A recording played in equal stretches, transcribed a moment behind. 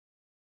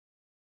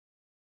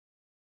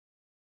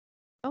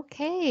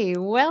Okay,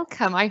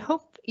 welcome. I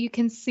hope you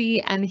can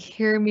see and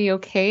hear me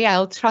okay.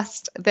 I'll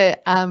trust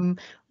that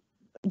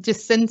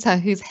Jacinta,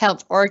 who's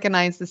helped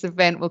organise this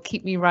event, will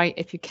keep me right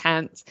if you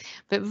can't.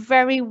 But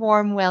very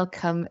warm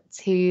welcome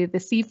to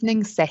this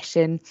evening's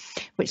session,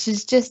 which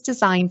is just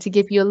designed to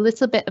give you a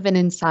little bit of an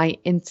insight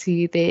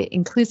into the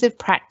Inclusive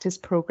Practice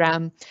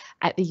Programme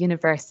at the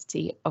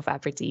University of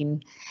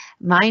Aberdeen.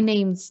 My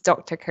name's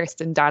Dr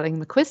Kirsten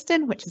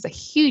Darling-McQuistan, which is a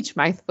huge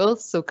mouthful,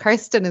 so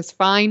Kirsten is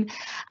fine.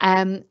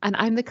 And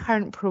I'm the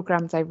current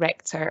Programme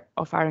Director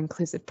of our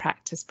Inclusive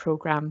Practice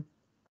Programme,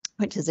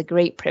 which is a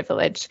great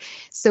privilege.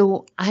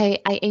 So I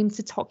aim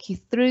to talk you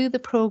through the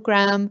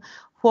programme,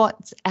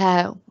 what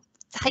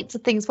types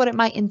of things, what it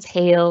might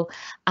entail,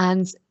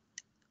 and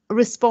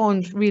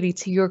respond really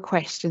to your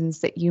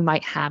questions that you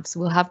might have. So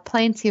we'll have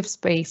plenty of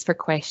space for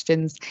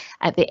questions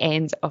at the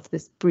end of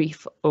this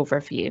brief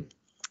overview.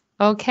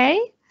 Okay.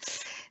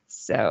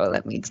 So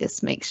let me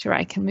just make sure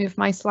I can move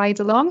my slide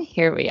along.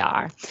 Here we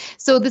are.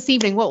 So this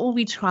evening, what will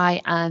we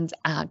try and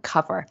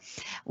cover?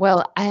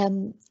 Well,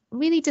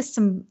 really just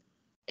some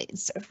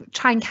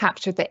try and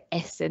capture the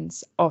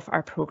essence of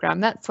our programme.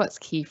 That's what's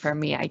key for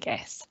me, I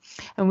guess.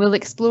 And we'll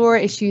explore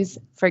issues,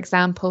 for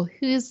example,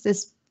 who's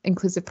this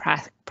inclusive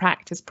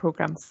practice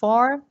programme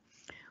for?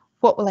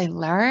 What will I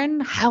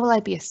learn? How will I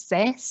be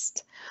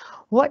assessed?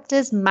 What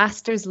does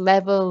master's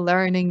level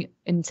learning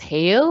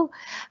entail?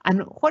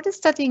 And what does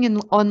studying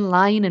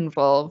online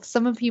involve?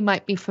 Some of you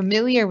might be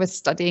familiar with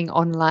studying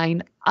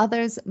online,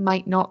 others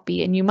might not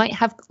be, and you might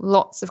have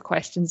lots of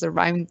questions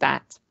around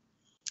that.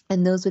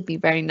 And those would be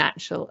very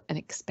natural and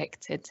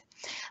expected.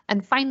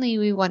 And finally,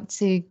 we want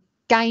to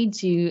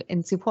guide you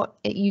into what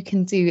you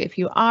can do if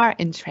you are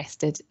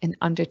interested in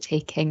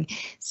undertaking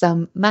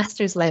some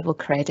master's level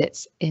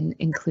credits in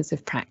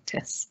inclusive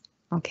practice.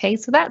 Okay,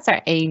 so that's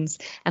our aims.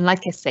 And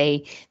like I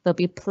say, there'll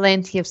be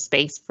plenty of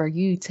space for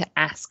you to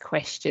ask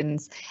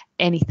questions,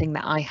 anything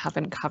that I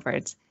haven't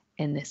covered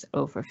in this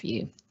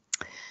overview.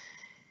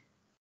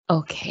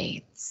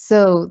 Okay,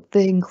 so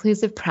the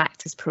Inclusive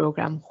Practice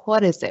Programme,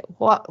 what is it?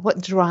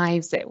 What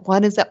drives it?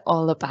 What is it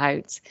all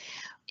about?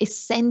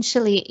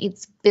 Essentially,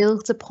 it's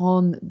built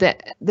upon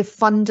the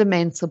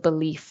fundamental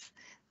belief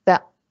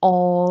that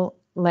all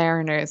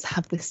learners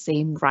have the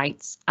same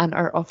rights and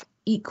are of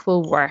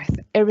equal worth,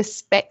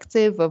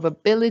 irrespective of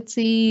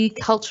ability,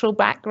 cultural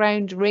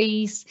background,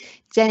 race,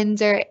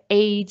 gender,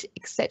 age,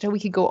 etc. We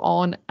could go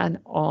on and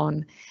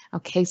on.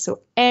 Okay,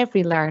 so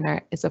every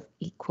learner is of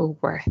equal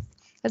worth.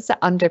 That's the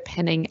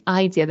underpinning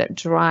idea that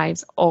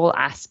drives all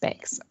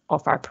aspects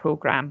of our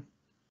programme.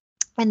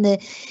 And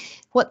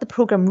what the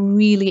programme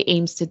really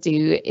aims to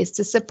do is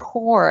to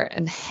support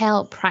and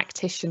help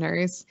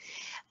practitioners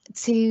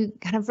to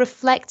kind of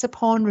reflect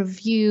upon,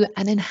 review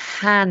and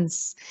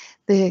enhance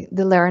the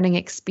learning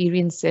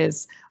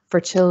experiences for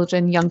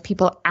children, young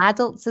people,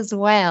 adults as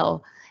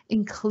well,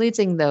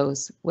 including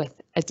those with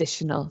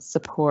additional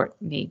support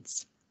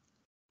needs.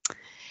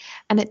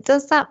 And it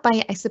does that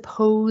by, I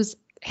suppose,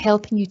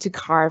 helping you to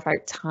carve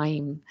out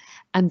time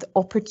and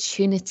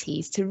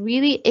opportunities to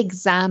really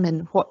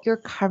examine what you're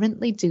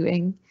currently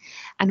doing.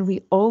 And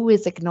we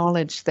always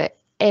acknowledge that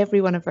every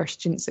one of our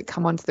students that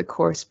come onto the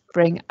course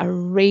bring a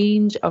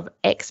range of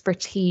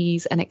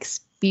expertise and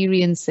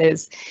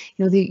experiences.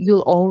 You know,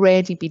 you'll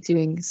already be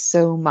doing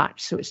so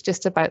much. So it's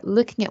just about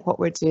looking at what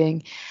we're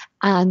doing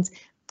and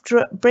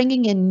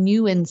bringing in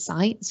new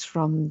insights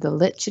from the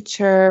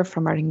literature,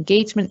 from our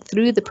engagement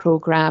through the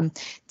programme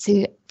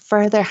to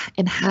further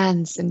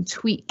enhance and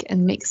tweak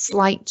and make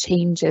slight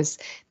changes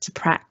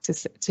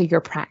to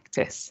your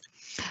practice.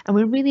 And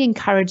we really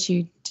encourage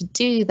you to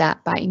do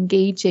that by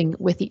engaging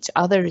with each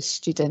other as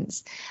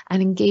students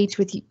and engage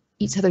with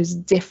each other's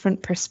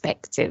different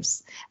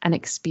perspectives and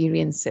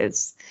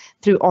experiences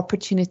through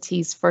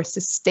opportunities for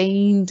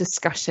sustained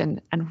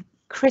discussion and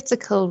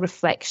critical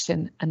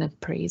reflection and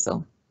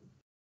appraisal.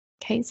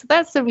 Okay, so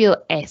that's the real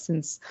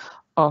essence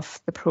of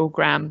the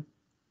programme.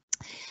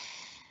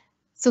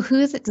 So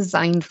who is it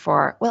designed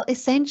for? Well,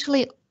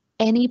 essentially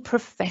any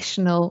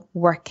professional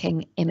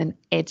working in an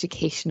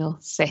educational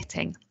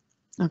setting.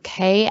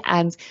 Okay,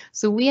 and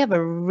so we have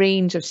a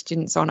range of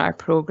students on our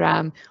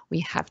programme.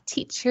 We have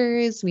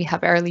teachers, we have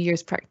early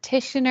years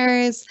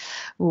practitioners,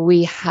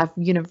 we have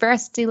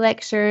university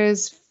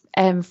lecturers,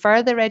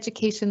 further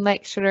education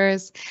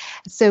lecturers.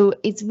 So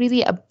it's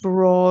really a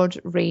broad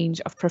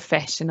range of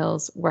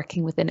professionals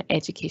working within an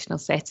educational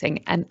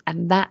setting, and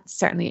that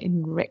certainly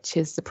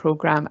enriches the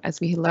programme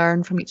as we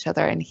learn from each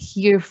other and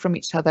hear from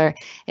each other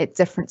at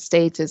different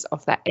stages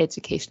of that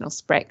educational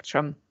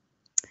spectrum.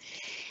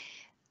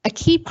 A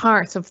key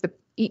part of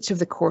each of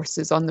the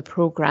courses on the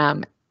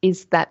programme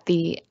is that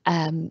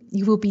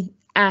you will be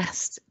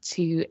asked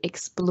to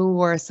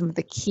explore some of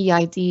the key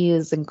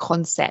ideas and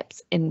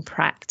concepts in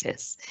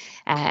practice,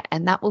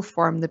 and that will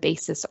form the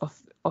basis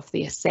of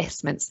the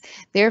assessments.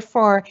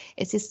 Therefore,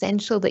 it's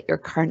essential that you're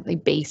currently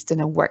based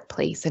in a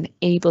workplace and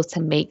able to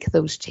make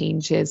those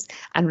changes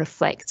and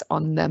reflect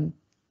on them,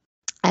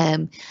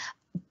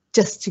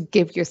 just to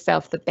give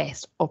yourself the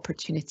best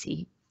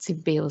opportunity to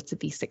be able to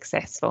be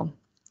successful.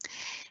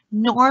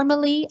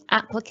 Normally,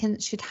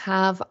 applicants should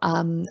have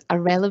a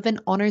relevant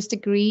honours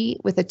degree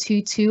with a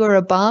 2-2 or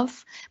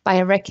above by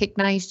a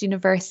recognised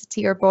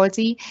university or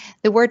body.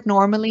 The word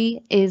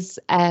normally is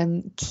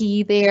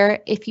key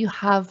there. If you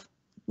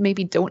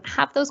maybe don't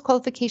have those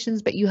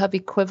qualifications, but you have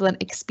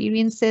equivalent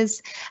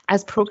experiences,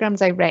 as programme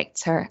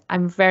director,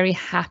 I'm very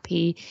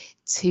happy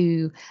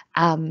to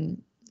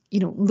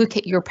look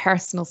at your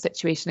personal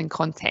situation and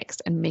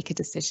context and make a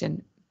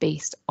decision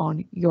based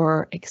on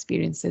your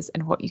experiences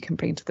and what you can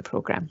bring to the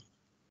programme.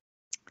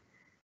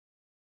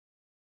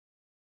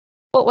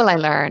 What will I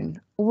learn?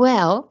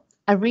 Well,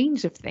 a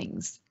range of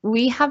things.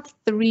 We have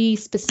 3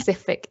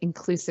 specific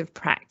inclusive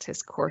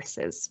practice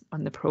courses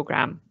on the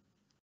programme.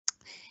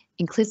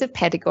 Inclusive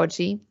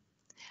pedagogy,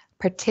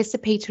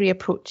 participatory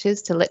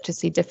approaches to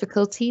literacy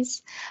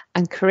difficulties,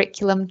 and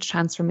curriculum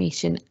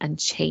transformation and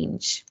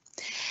change.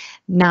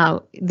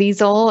 Now,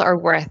 these all are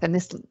worth, and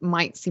this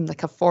might seem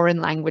like a foreign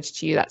language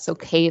to you, that's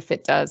okay if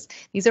it does.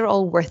 These are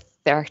all worth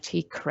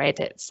 30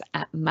 credits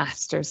at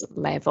master's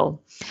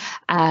level.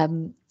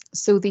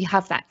 So they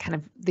have that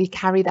they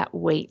carry that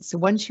weight. So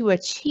once you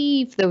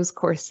achieve those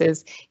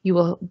courses, you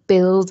will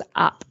build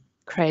up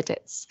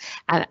credits.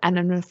 And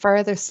in a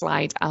further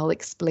slide, I'll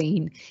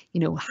explain,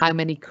 how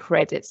many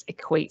credits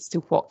equates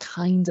to what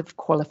kind of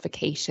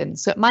qualification.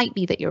 So it might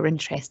be that you're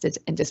interested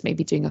in just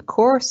maybe doing a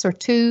course or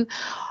 2,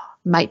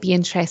 might be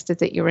interested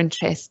that you're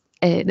interested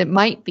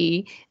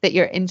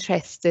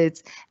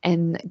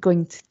in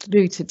going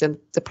through to the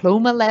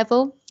diploma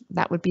level.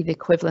 That would be the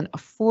equivalent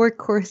of 4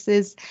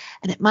 courses.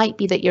 And it might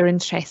be that you're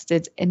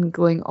interested in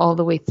going all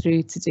the way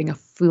through to doing a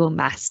full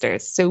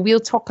master's. So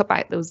we'll talk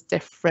about those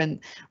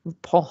different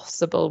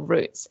possible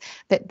routes.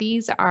 But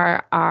these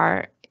are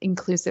our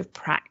inclusive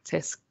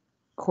practice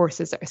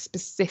courses that are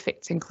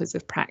specific to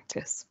inclusive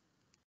practice.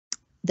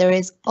 There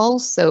is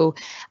also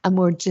a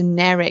more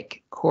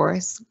generic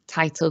course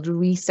titled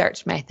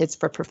Research Methods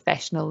for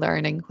Professional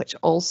Learning, which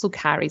also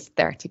carries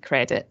 30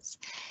 credits.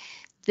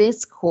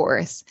 This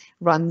course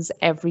runs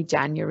every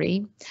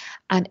January,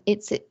 and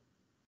it's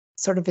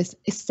sort of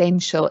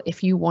essential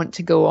if you want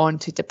to go on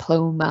to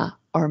diploma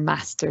or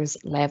master's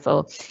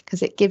level,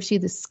 because it gives you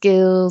the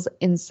skills,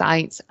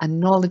 insights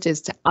and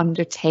knowledges to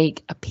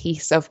undertake a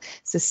piece of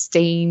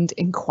sustained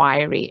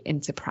inquiry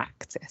into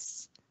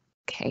practice.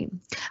 Okay,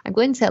 I'm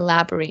going to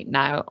elaborate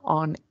now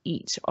on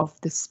each of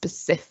the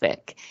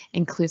specific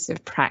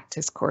inclusive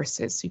practice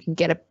courses so you can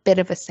get a bit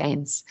of a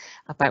sense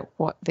about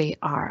what they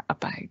are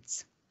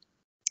about.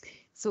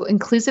 So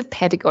inclusive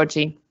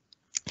pedagogy.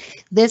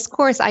 This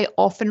course I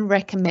often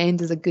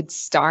recommend as a good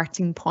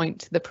starting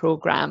point to the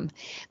programme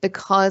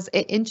because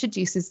it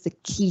introduces the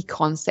key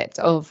concept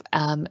of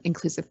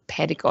inclusive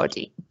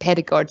pedagogy,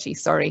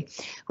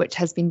 which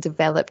has been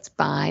developed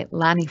by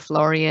Lanny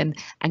Florian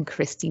and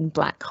Christine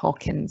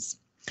Black-Hawkins.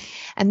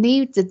 And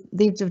they've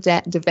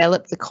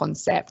developed the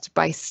concept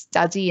by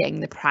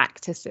studying the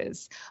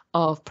practices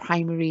of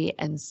primary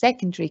and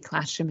secondary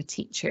classroom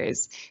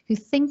teachers who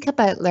think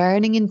about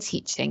learning and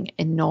teaching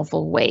in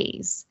novel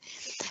ways.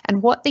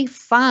 And what they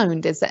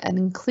found is that an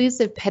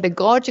inclusive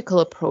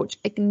pedagogical approach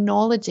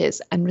acknowledges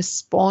and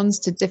responds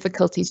to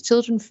difficulties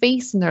children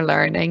face in their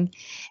learning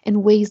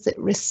in ways that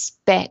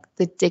respect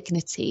the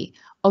dignity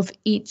of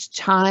each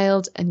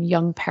child and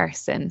young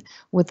person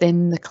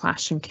within the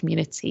classroom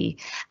community.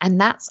 And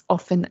that's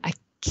often a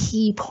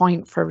key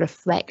point for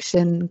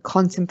reflection,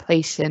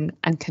 contemplation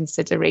and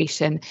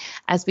consideration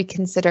as we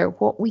consider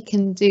what we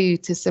can do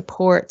to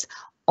support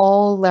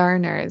all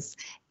learners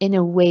in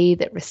a way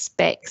that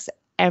respects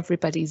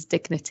everybody's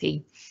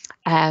dignity.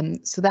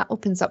 So that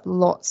opens up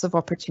lots of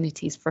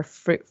opportunities for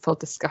fruitful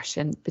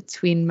discussion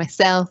between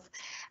myself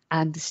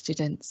and the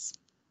students.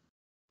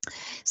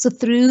 So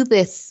through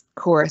this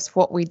course,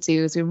 what we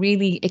do is we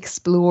really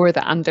explore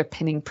the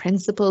underpinning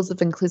principles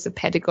of inclusive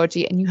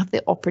pedagogy, and you have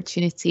the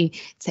opportunity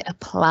to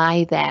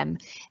apply them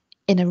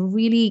in a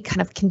really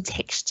kind of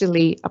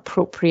contextually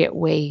appropriate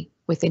way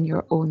within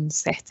your own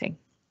setting.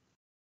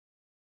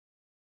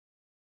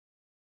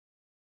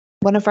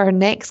 One of our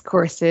next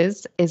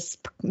courses is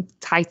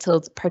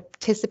titled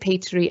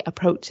Participatory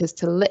Approaches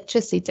to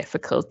Literacy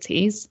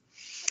Difficulties.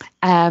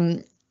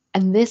 And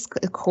this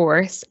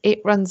course,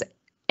 it runs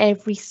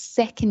every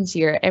second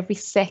year, every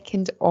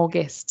second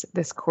August,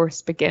 this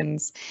course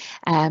begins.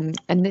 And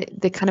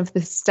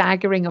the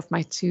staggering of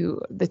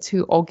the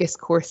two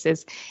August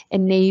courses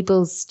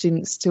enables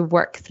students to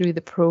work through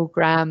the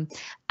programme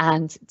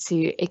and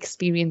to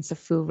experience a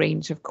full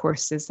range of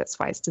courses. That's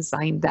why it's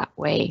designed that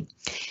way.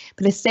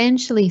 But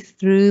essentially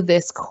through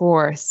this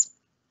course,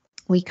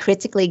 we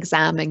critically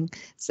examine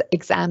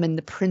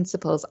the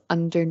principles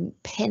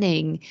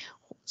underpinning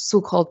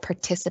so-called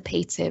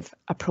participative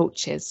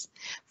approaches,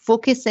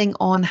 focusing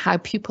on how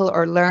pupil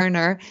or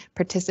learner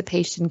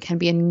participation can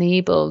be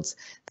enabled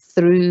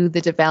through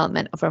the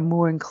development of a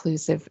more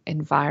inclusive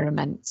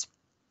environment.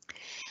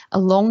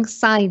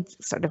 Alongside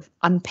sort of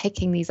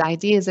unpicking these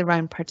ideas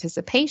around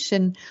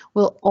participation,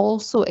 we'll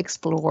also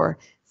explore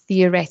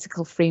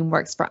theoretical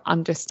frameworks for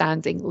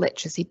understanding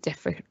literacy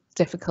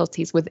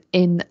difficulties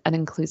within an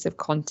inclusive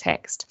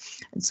context.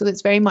 And so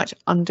it's very much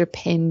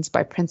underpinned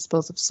by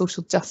principles of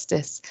social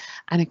justice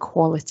and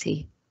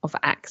equality of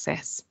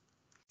access.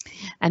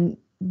 And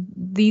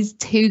these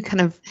two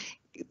kind of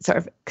sort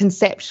of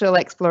conceptual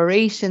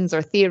explorations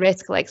or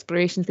theoretical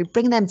explorations, we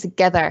bring them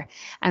together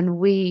and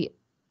we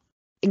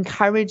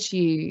encourage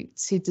you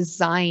to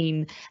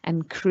design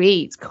and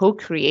co-create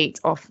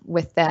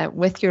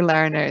with your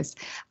learners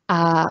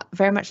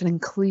very much an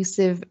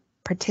inclusive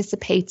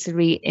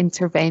participatory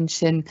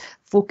intervention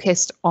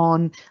focused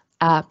on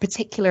a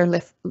particular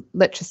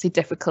literacy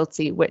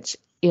difficulty which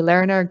a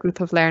learner, a group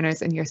of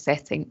learners in your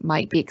setting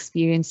might be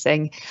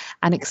experiencing,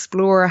 and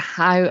explore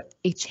how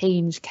a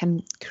change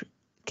can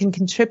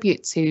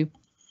contribute to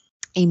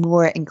a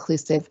more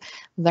inclusive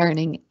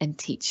learning and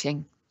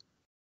teaching.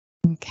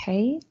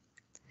 Okay.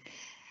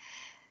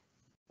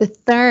 The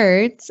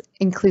third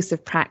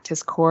inclusive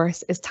practice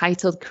course is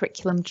titled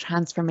Curriculum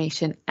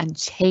Transformation and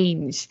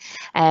Change.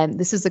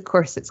 This is a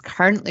course that's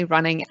currently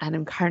running and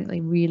I'm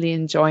currently really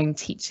enjoying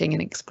teaching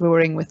and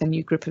exploring with a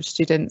new group of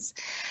students.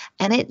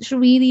 And it's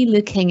really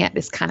looking at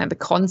this kind of the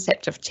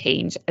concept of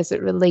change as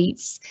it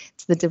relates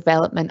to the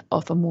development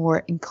of a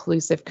more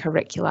inclusive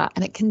curricula.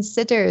 And it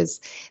considers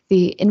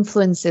the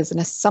influences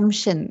and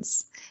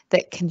assumptions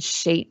that can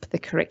shape the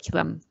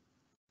curriculum.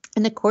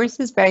 And the course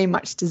is very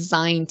much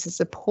designed to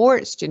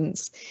support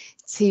students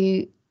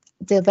to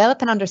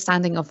develop an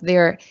understanding of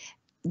their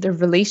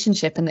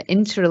relationship and the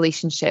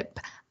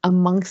interrelationship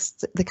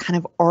amongst the kind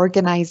of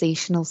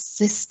organizational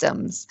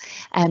systems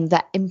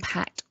that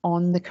impact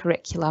on the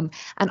curriculum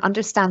and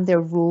understand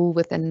their role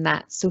within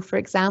that. So, for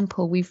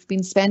example, we've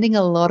been spending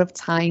a lot of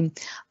time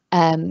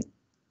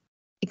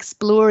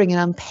exploring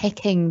and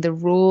unpicking the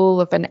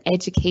role of an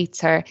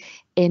educator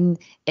in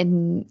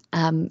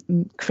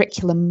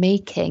curriculum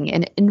making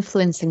and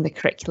influencing the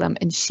curriculum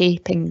and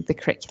shaping the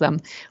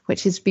curriculum,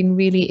 which has been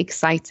really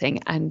exciting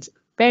and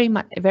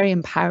very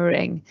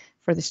empowering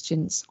for the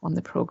students on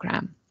the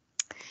programme.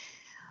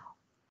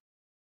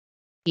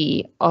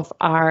 Of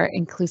our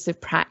inclusive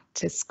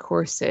practice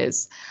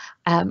courses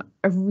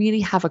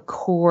really have a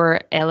core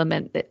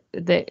element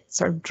that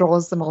sort of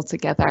draws them all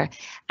together,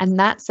 and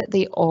that's that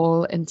they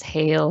all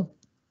entail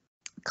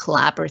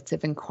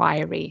collaborative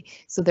inquiry.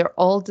 So they're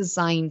all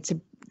designed to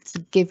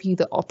give you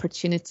the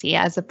opportunity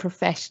as a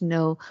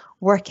professional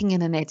working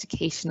in an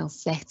educational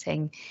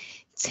setting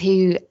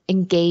to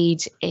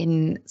engage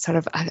in sort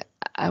of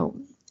a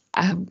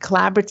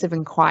collaborative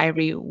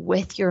inquiry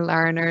with your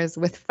learners,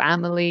 with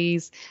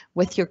families,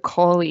 with your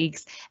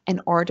colleagues in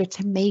order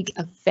to make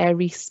a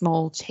very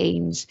small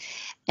change.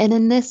 And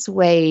in this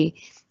way,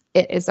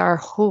 it is our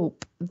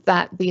hope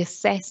that the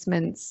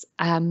assessments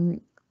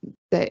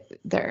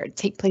that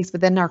take place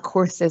within our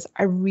courses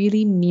are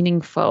really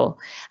meaningful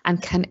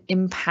and can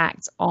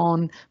impact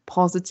on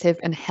positive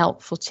and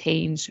helpful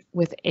change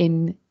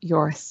within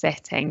your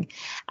setting.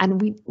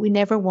 And we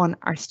never want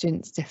our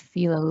students to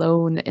feel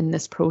alone in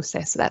this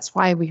process. So that's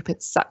why we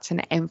put such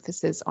an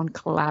emphasis on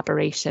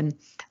collaboration.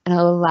 And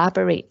I'll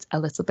elaborate a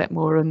little bit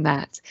more on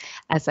that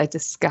as I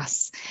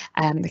discuss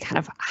the kind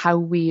of how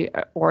we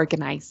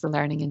organise the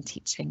learning and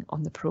teaching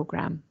on the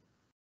programme.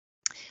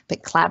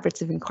 But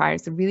collaborative inquiry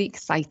is a really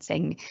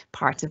exciting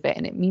part of it,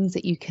 and it means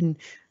that you can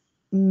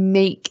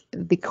make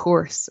the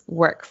course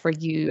work for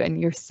you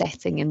and your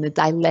setting and the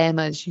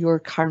dilemmas you're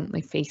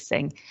currently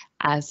facing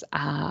as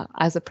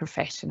a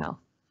professional.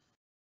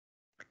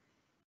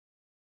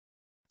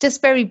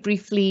 Just very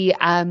briefly,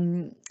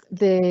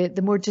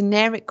 the more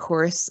generic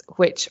course,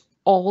 which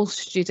all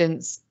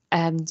students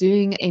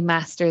doing a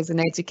Masters in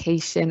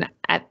Education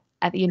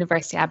at the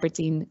University of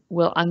Aberdeen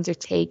will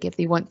undertake if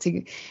they want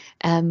to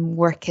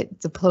work at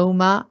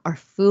diploma or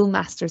full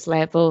master's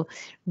level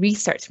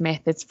research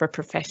methods for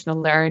professional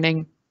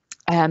learning.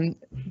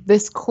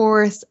 This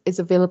course is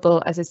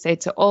available, as I said,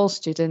 to all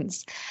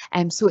students,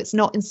 so it's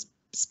not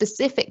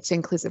specific to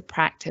inclusive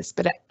practice,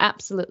 but it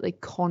absolutely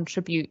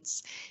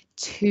contributes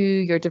to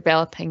your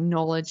developing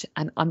knowledge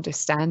and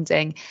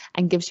understanding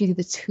and gives you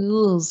the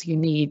tools you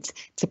need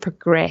to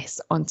progress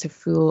onto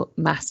full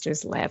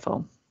master's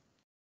level.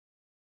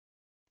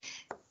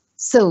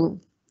 So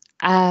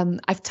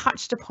I've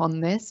touched upon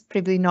this,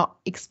 probably not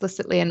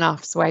explicitly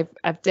enough, so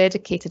I've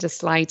dedicated a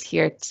slide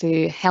here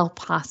to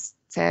help us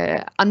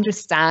to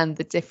understand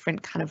the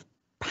different kind of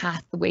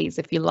pathways,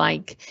 if you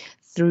like,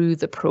 through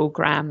the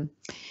programme.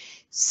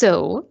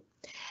 So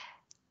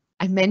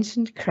I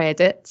mentioned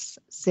credits.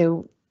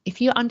 So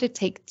if you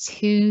undertake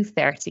 2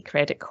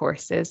 30-credit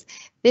courses,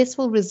 this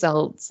will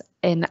result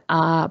in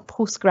a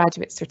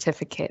postgraduate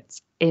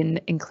certificate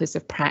in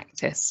inclusive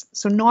practice.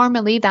 So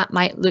normally that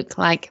might look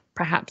like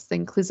perhaps the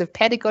inclusive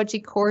pedagogy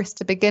course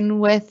to begin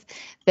with,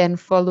 then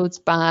followed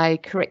by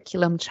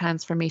curriculum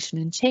transformation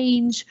and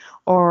change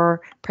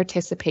or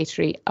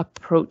participatory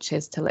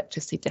approaches to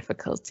literacy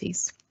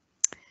difficulties.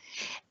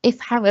 If,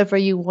 however,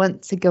 you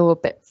want to go a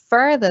bit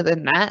further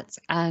than that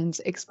and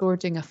explore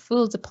doing a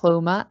full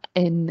diploma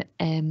in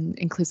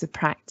inclusive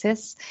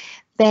practice,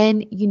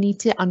 then you need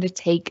to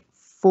undertake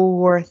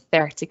 4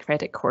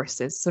 30-credit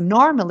courses. So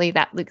normally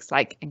that looks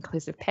like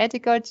inclusive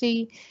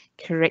pedagogy,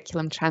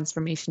 curriculum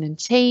transformation and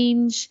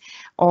change,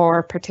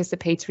 or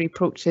participatory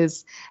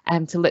approaches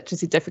to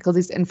literacy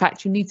difficulties. In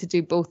fact, you need to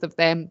do both of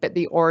them, but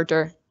the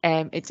order,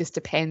 it just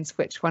depends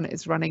which one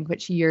is running,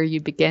 which year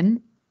you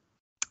begin.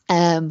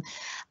 And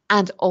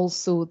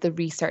also the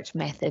research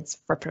methods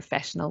for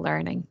professional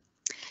learning.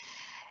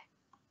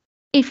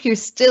 If you're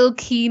still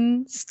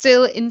keen,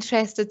 still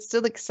interested,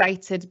 still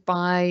excited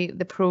by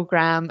the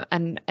programme,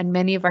 and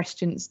many of our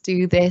students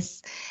do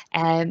this,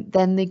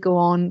 then they go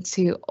on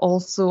to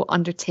also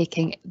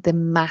undertaking the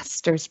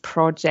master's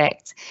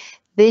project.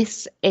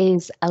 This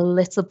is a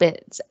little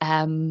bit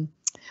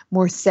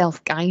more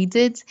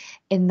self-guided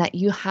in that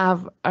you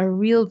have a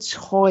real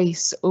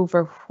choice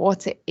over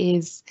what it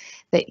is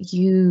that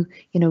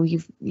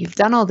you've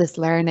done all this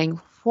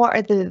learning. What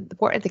are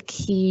the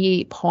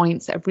key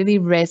points that have really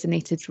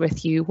resonated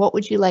with you? What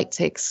would you like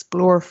to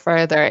explore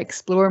further,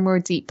 explore more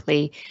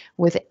deeply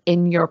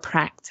within your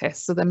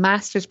practice? So the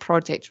master's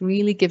project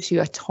really gives you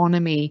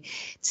autonomy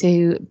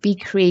to be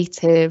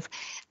creative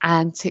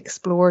and to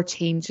explore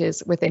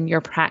changes within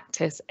your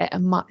practice at a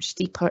much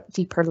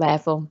deeper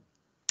level.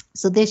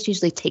 So this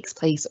usually takes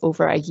place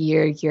over a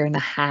year and a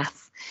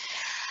half.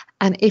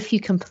 And if you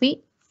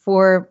complete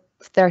 4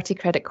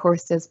 30-credit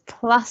courses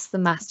plus the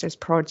master's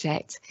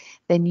project,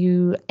 then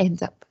you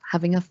end up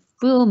having a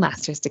full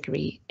master's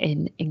degree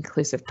in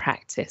inclusive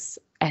practice,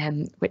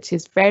 which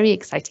is very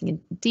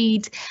exciting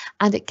indeed,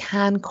 and it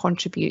can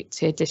contribute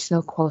to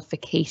additional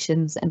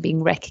qualifications and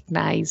being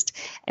recognised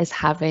as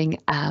having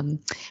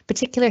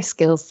particular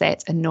skill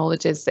set and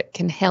knowledges that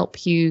can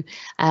help you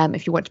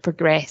if you want to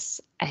progress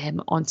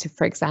on to,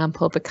 for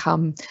example,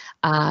 become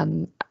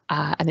an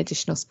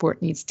additional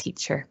sport needs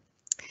teacher.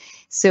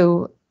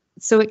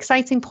 So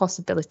exciting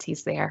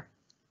possibilities there.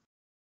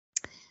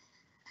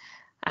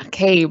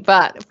 Okay,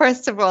 but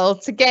first of all,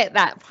 to get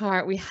that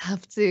part, we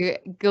have to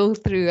go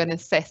through an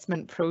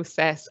assessment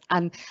process,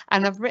 and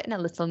I've written a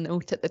little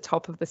note at the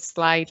top of the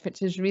slide,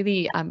 which is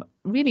really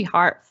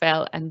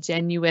heartfelt and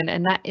genuine,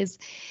 and that is,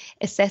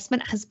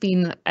 assessment has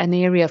been an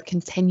area of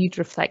continued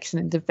reflection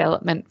and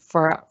development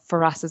for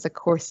us as a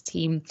course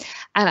team,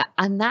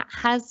 and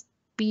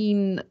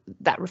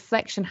that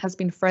reflection has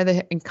been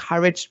further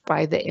encouraged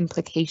by the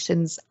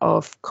implications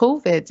of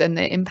COVID and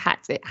the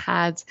impact it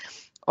had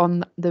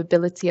on the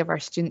ability of our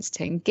students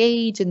to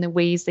engage in the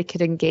ways they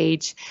could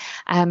engage.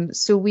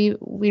 So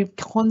we're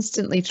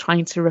constantly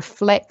trying to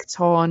reflect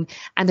on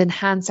and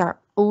enhance our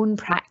own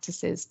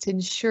practices to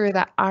ensure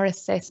that our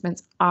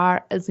assessments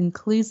are as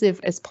inclusive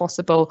as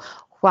possible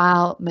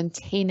while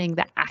maintaining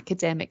the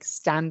academic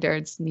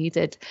standards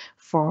needed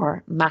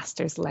for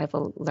master's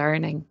level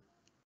learning.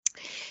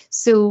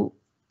 So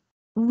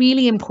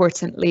really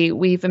importantly,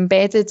 we've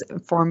embedded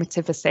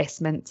formative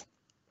assessment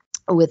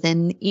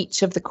within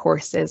each of the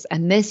courses,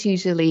 and this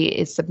usually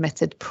is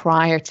submitted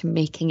prior to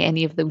making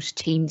any of those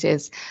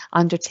changes,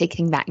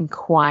 undertaking that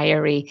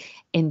inquiry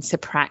into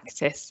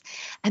practice.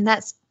 And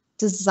that's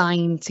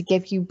designed to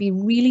be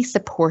really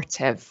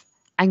supportive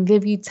and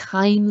give you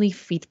timely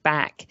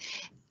feedback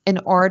in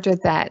order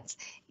that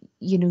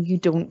you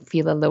don't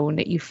feel alone,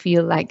 that you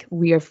feel like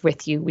we are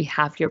with you, we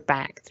have your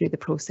back through the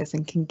process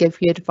and can give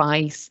you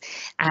advice.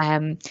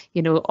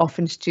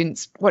 Often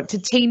students want to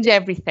change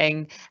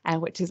everything,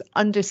 which is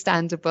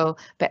understandable,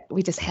 but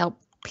we just help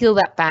peel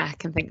that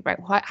back and think about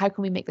how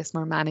can we make this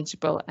more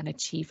manageable and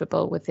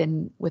achievable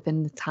within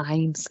the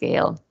time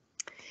scale.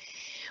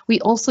 We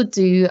also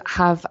do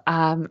have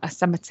a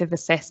summative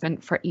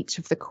assessment for each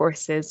of the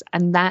courses,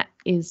 and that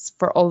is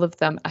for all of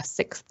them a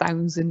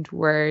 6,000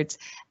 word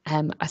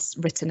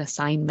written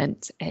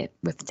assignment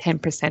with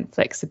 10%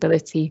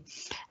 flexibility.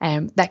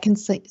 That can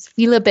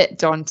feel a bit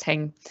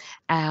daunting,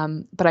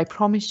 but I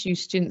promise you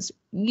students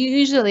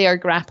usually are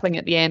grappling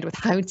at the end with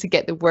how to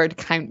get the word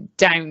count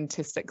down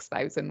to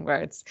 6,000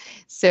 words.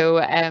 So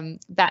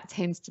that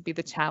tends to be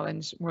the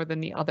challenge more than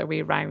the other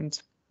way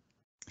around.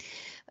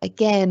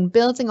 Again,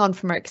 building on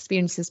from our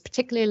experiences,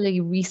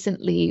 particularly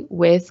recently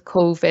with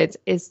COVID,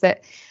 is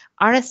that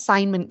our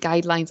assignment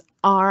guidelines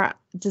are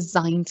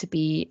designed to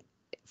be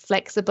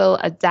flexible,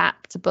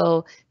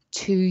 adaptable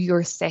to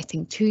your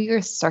setting, to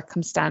your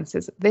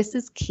circumstances. This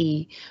is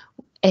key.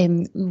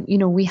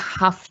 We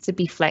have to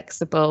be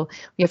flexible.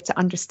 We have to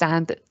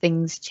understand that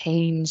things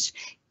change.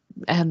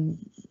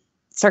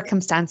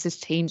 Circumstances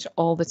change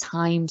all the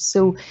time.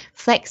 So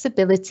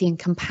flexibility and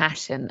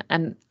compassion,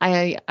 and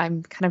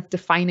I'm kind of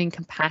defining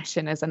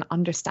compassion as an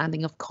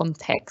understanding of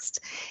context,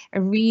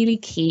 are really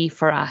key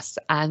for us.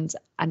 And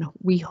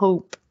we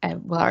hope,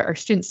 our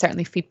students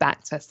certainly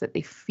feedback to us that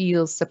they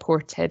feel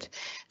supported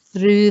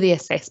through the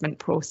assessment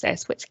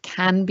process, which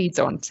can be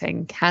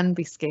daunting, can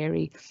be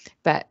scary.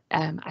 But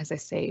as I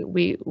say,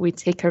 we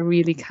take a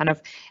really kind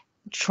of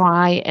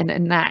try and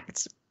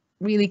enact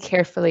really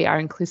carefully our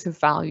inclusive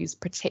values,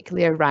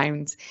 particularly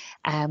around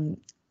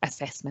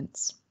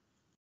assessments.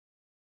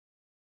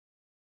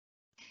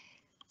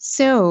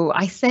 So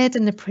I said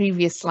in the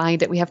previous slide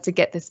that we have to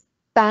get this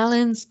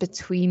balance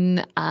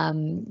between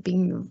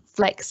being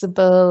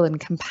flexible and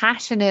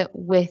compassionate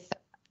with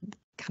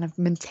kind of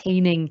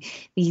maintaining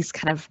these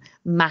kind of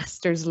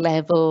master's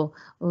level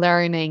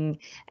learning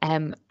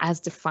as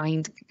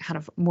defined kind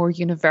of more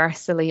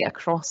universally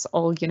across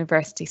all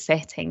university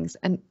settings.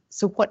 And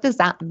so what does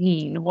that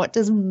mean? What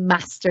does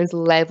master's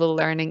level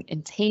learning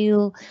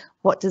entail?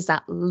 What does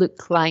that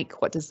look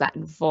like? What does that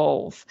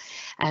involve?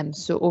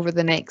 So over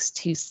the next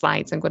 2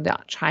 slides, I'm going to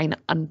try and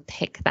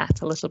unpick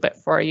that a little bit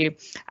for you.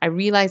 I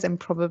realise I'm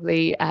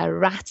probably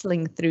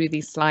rattling through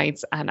these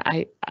slides, and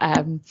I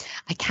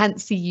can't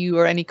see you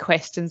or any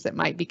questions that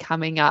might be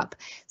coming up.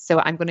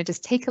 So I'm going to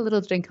just take a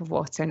little drink of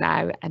water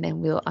now, and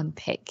then we'll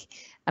unpick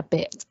a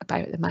bit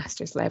about the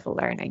master's level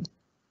learning.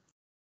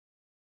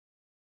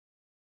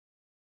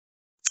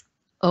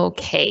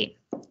 Okay,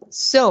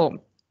 so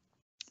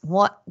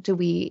what do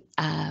we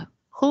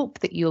hope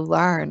that you'll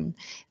learn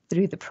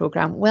through the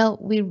programme? Well,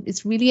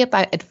 it's really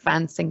about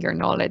advancing your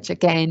knowledge.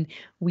 Again,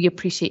 we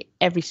appreciate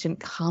every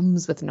student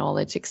comes with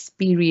knowledge,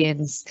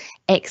 experience,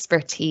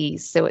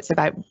 expertise. So it's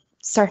about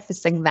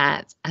surfacing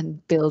that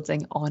and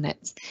building on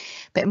it.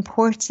 But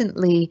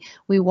importantly,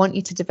 we want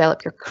you to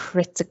develop your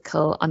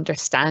critical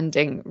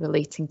understanding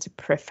relating to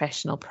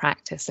professional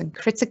practice. And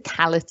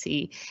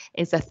criticality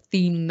is a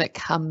theme that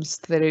comes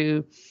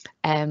through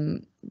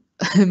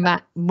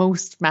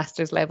most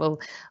master's level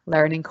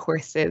learning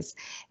courses.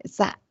 It's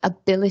that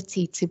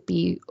ability to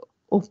be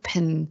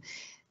open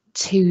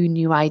to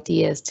new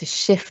ideas, to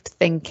shift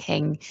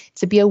thinking,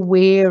 to be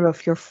aware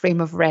of your frame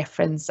of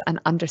reference and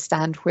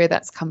understand where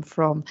that's come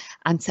from,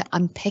 and to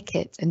unpick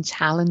it and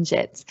challenge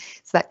it.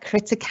 So that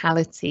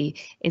criticality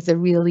is a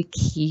really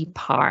key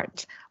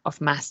part of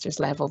master's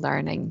level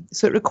learning.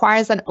 So it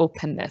requires an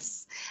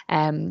openness,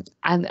 and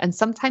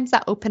sometimes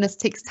that openness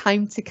takes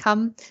time to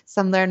come.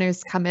 Some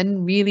learners come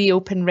in really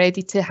open,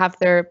 ready to have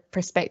their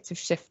perspective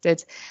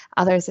shifted.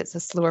 Others, it's a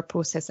slower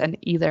process, and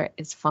either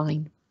is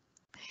fine.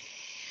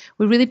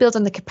 We really build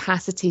on the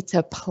capacity to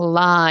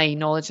apply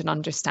knowledge and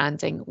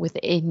understanding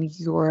within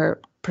your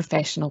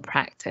professional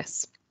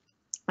practice.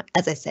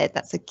 As I said,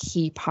 that's a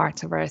key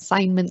part of our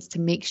assignments to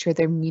make sure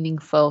they're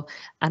meaningful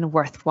and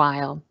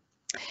worthwhile.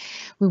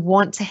 We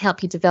want to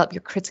help you develop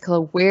your critical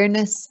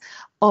awareness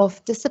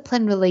of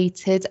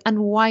discipline-related and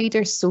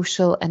wider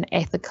social and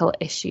ethical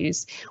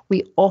issues.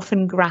 We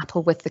often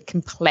grapple with the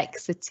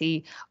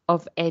complexity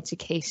of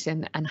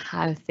education and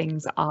how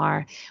things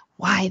are,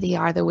 why they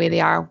are the way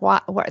they are,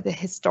 what are the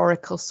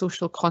historical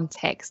social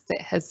context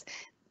that has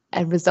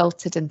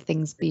resulted in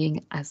things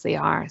being as they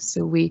are.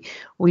 So we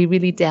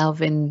really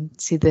delve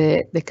into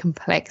the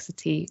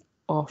complexity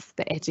of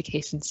the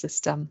education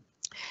system.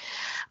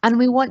 And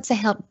we want to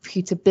help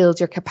you to build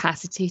your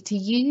capacity to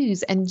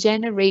use and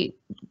generate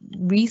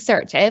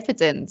research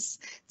evidence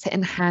to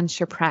enhance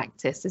your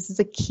practice. This is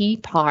a key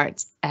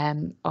part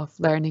of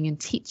learning and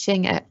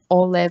teaching at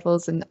all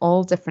levels and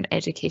all different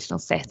educational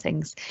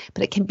settings,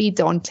 but it can be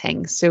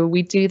daunting. So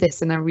we do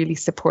this in a really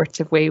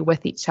supportive way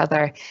with each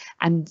other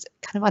and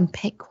kind of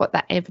unpick what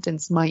that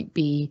evidence might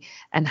be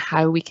and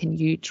how we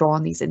can draw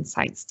on these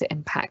insights to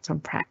impact on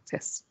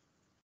practice.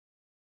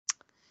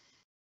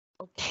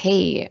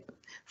 Okay.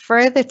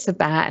 Further to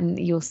that, and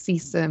you'll see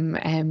some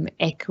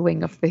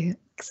echoing of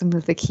some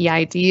of the key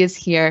ideas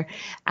here,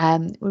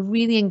 we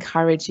really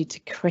encourage you to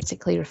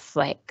critically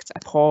reflect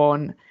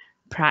upon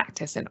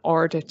practice in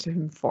order to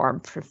inform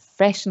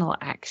professional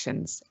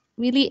actions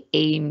really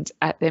aimed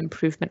at the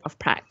improvement of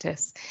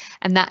practice.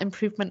 And that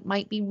improvement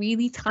might be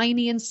really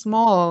tiny and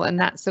small, and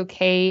that's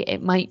okay.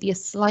 It might be a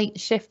slight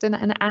shift in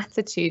an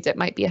attitude. It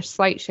might be a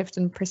slight shift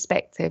in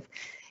perspective.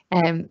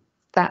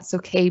 That's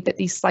okay, but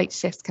these slight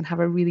shifts can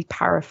have a really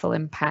powerful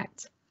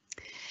impact.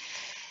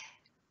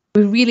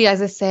 We really,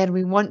 as I said,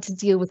 we want to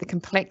deal with the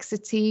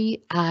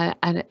complexity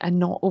and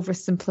not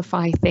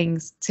oversimplify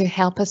things to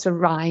help us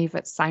arrive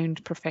at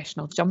sound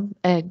professional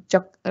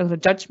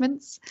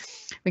judgments.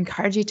 We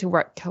encourage you to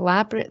work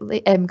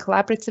collaboratively,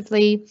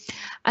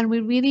 and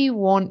we really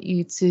want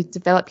you to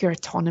develop your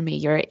autonomy,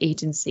 your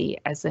agency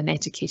as an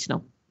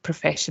educational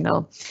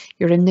professional,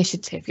 your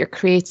initiative, your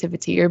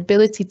creativity, your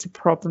ability to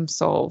problem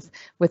solve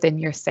within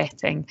your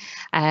setting.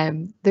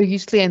 There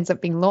usually ends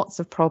up being lots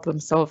of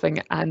problem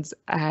solving, and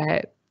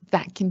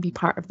that can be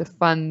part of the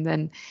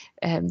fun,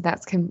 and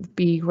that can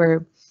be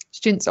where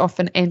students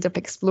often end up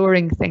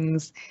exploring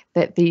things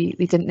that they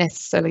didn't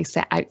necessarily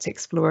set out to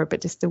explore, but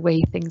just the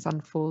way things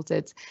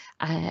unfolded,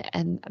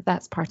 and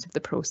that's part of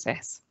the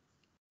process.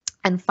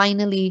 And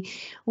finally,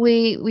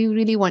 we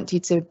really want you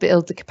to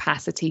build the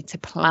capacity to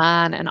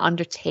plan and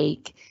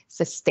undertake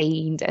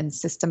sustained and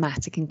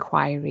systematic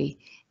inquiry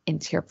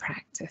into your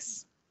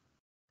practice.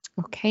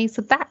 Okay,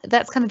 so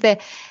that's kind of the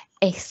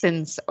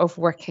essence of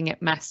working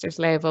at master's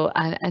level,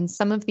 and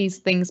some of these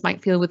things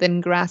might feel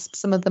within grasp,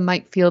 some of them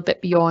might feel a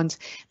bit beyond,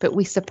 but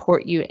we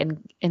support you in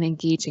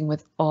engaging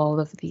with all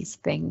of these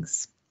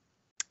things.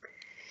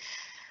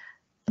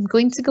 I'm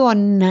going to go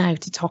on now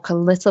to talk a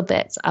little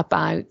bit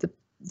about the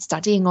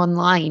studying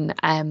online.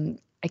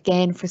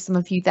 Again, for some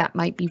of you that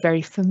might be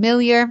very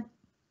familiar.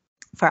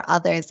 For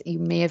others, you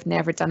may have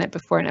never done it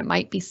before and it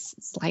might be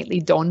slightly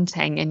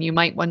daunting, and you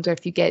might wonder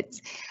if you get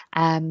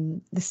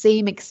the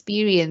same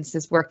experience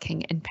as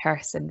working in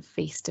person,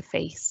 face to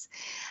face.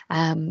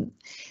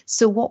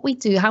 So what we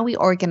do, how we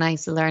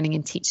organise the learning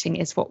and teaching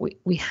is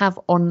we have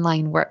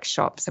online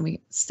workshops, and we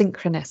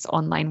synchronous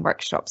online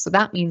workshops. So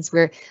that means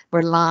we're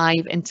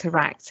live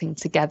interacting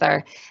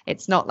together.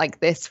 It's not like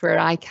this where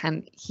I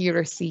can't hear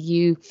or see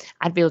you.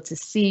 I'd be able to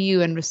see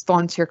you and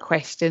respond to your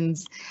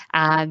questions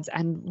and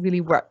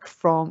really work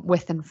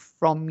with and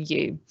from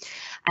you.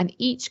 And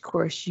each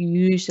course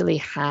usually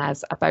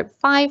has about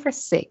 5 or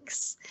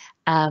 6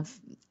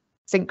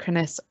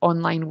 synchronous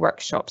online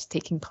workshops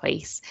taking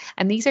place.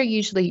 And these are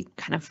usually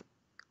kind of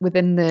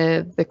within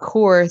the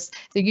course,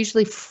 they're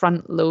usually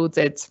front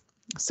loaded.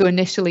 So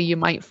initially you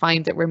might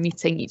find that we're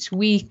meeting each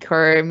week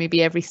or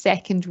maybe every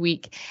second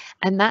week,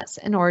 and that's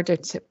in order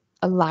to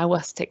allow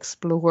us to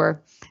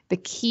explore the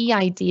key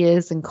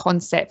ideas and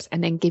concepts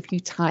and then give you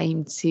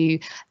time to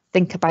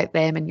think about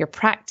them in your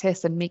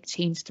practice and make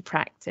change to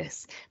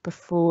practice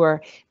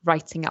before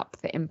writing up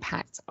the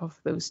impact of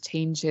those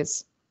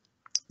changes.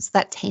 So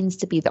that tends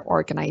to be the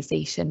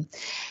organisation.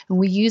 And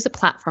we use a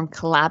platform,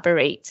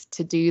 Collaborate,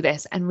 to do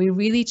this. And we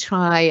really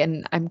try,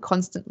 and I'm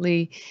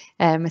constantly,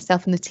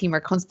 myself and the team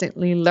are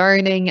constantly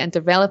learning and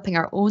developing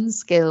our own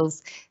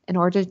skills in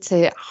order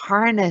to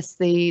harness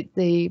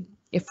the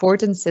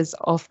affordances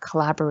of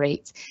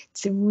Collaborate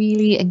to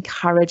really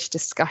encourage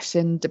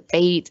discussion,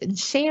 debate and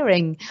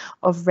sharing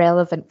of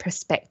relevant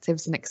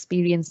perspectives and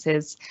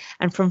experiences.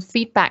 And from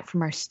feedback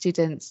from our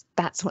students,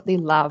 that's what they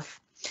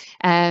love.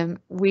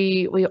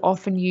 We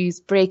often use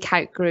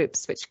breakout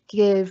groups which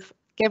give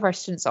our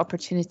students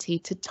opportunity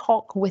to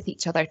talk with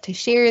each other, to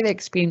share their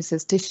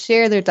experiences, to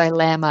share their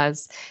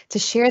dilemmas, to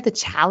share the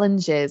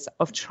challenges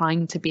of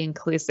trying to be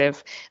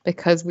inclusive,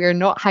 because we're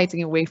not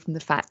hiding away from the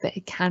fact that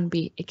it can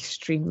be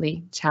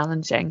extremely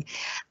challenging.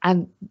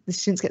 And the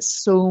students get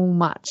so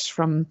much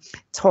from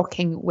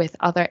talking with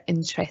other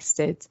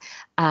interested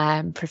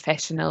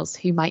professionals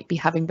who might be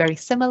having very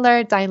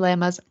similar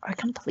dilemmas or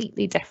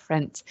completely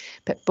different,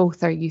 but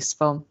both are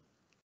useful.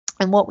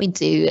 And what we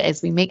do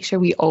is we make sure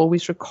we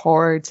always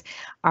record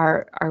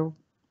our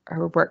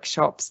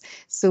workshops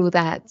so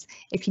that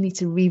if you need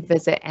to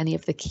revisit any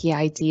of the key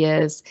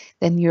ideas,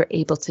 then you're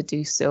able to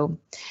do so.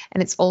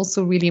 And it's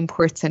also really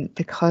important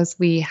because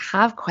we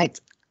have quite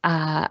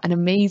an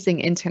amazing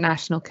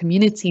international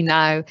community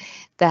now,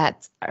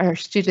 that our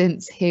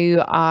students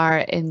who are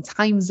in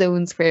time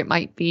zones where it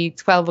might be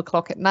 12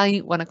 o'clock at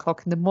night, 1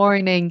 o'clock in the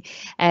morning,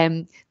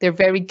 they're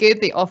very good.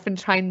 They often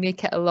try and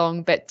make it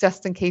along, but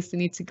just in case they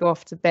need to go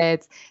off to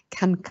bed,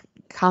 can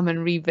come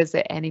and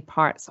revisit any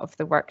parts of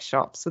the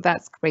workshop. So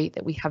that's great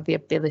that we have the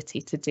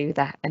ability to do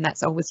that, and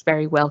that's always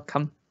very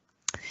welcome.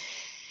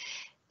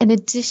 In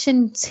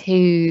addition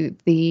to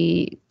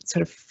the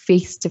sort of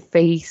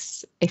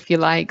face-to-face, if you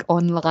like,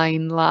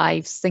 online,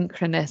 live,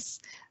 synchronous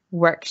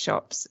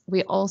workshops,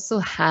 we also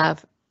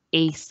have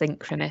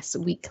asynchronous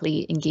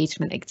weekly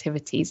engagement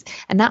activities.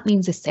 And that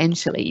means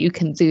essentially you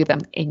can do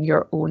them in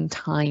your own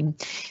time.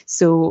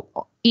 So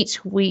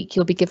each week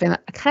you'll be given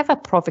a kind of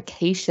a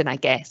provocation, I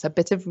guess, a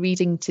bit of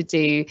reading to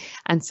do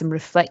and some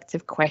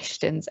reflective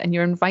questions. And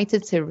you're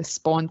invited to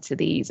respond to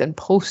these and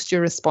post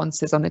your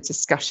responses on a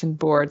discussion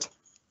board.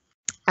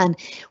 And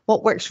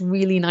what works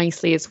really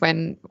nicely is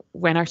when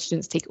our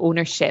students take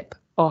ownership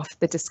of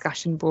the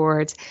discussion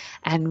board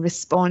and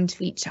respond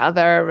to each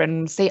other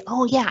and say,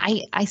 oh yeah,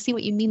 I see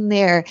what you mean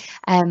there.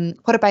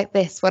 What about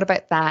this? What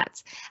about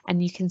that?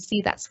 And you can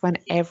see that's when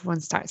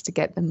everyone starts to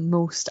get the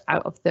most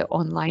out of the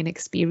online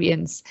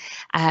experience.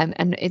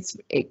 And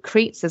it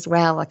creates as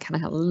well a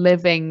kind of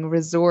living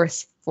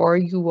resource for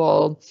you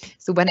all.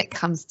 So when it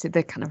comes to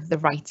the kind of the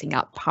writing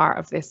up part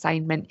of the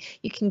assignment,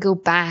 you can go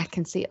back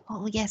and say,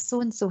 oh yes,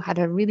 so-and-so had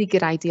a really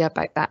good idea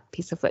about that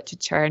piece of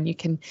literature, and you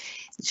can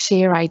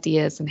share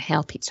ideas and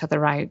help each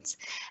other out.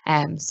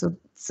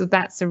 So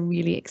that's a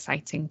really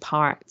exciting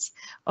part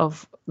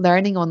of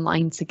learning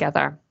online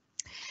together.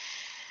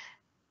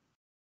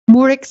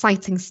 More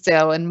exciting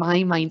still, in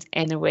my mind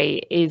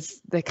anyway,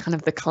 is the kind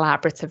of the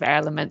collaborative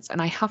elements. And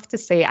I have to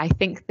say, I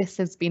think this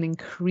has been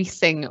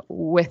increasing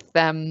with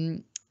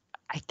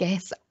I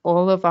guess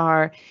all of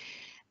our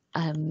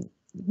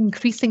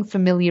increasing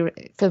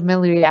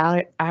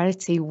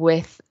familiarity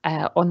with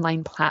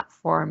online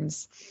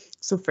platforms.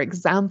 So for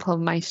example,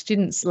 my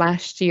students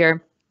last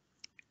year,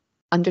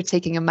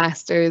 undertaking a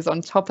master's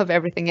on top of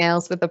everything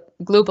else with a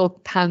global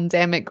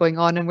pandemic going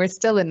on, and we're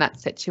still in that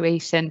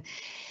situation,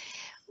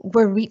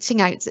 we're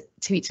reaching out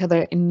to each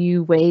other in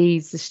new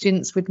ways. The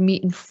students would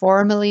meet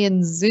informally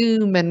in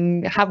Zoom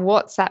and have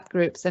WhatsApp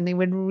groups, and they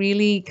would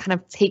really kind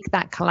of take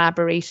that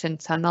collaboration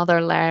to another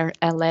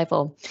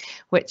level,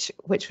 which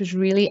was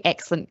really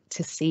excellent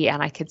to see.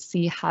 And I could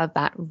see how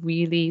that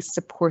really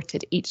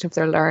supported each of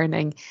their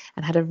learning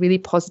and had a really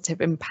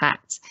positive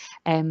impact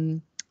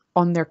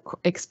on their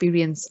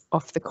experience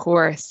of the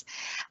course.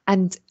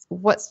 And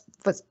what's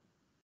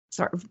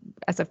sort of,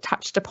 as I've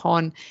touched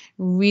upon,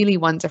 really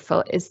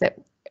wonderful is that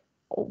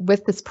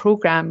with this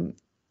program,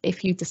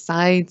 if you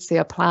decide to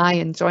apply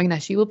and join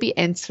us, you will be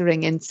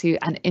entering into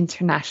an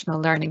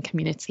international learning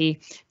community.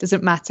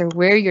 Doesn't matter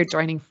where you're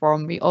joining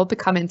from, we all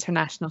become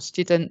international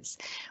students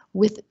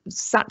with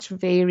such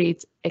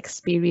varied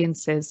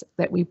experiences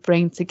that we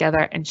bring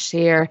together and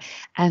share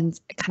and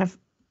kind of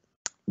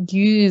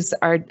use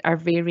our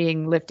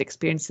varying lived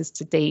experiences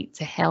to date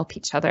to help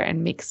each other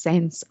and make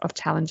sense of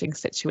challenging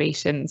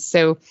situations.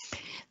 So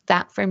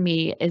that for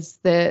me is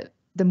the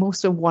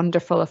most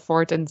wonderful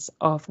affordance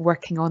of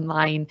working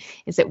online,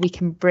 is that we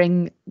can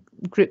bring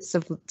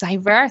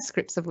diverse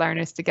groups of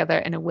learners together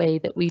in a way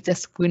that we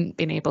just wouldn't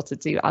been able to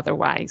do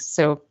otherwise.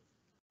 So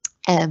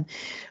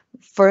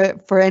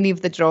for any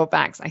of the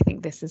drawbacks, I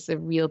think this is a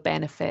real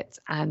benefit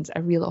and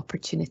a real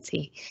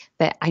opportunity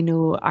that I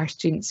know our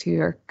students who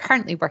are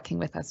currently working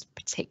with us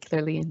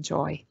particularly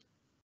enjoy.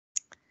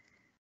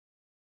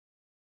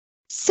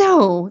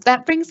 So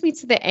that brings me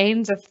to the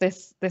end of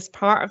this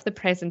part of the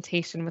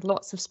presentation, with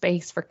lots of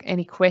space for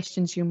any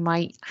questions you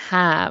might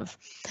have.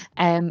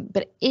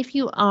 But if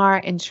you are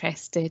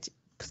interested,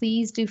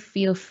 please do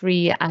feel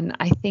free, and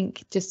I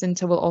think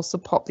Jacinta will also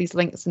pop these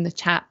links in the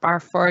chat bar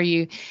for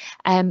you.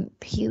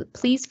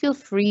 Please feel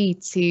free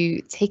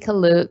to take a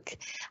look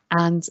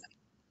and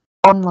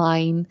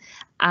online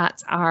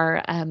at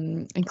our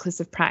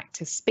inclusive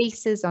practice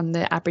spaces on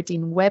the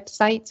Aberdeen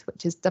website,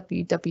 which is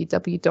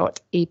www.abdn.ac.uk,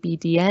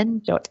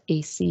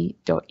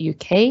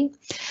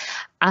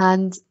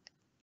 and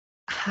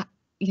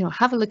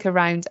have a look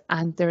around,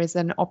 and there is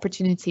an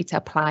opportunity to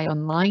apply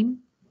online.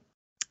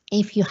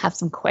 If you have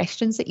some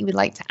questions that you would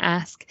like to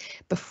ask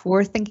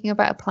before thinking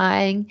about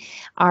applying,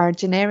 our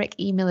generic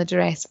email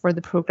address for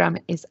the programme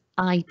is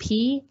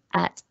ip@abdn.ac.uk,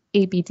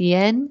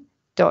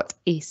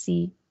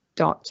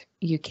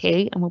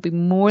 and we'll be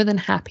more than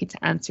happy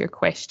to answer your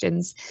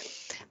questions.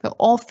 But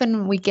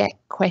often we get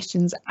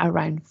questions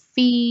around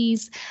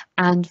fees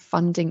and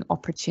funding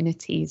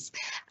opportunities,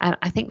 and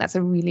I think that's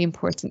a really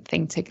important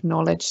thing to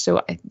acknowledge.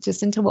 So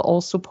Jacinta will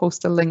also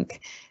post a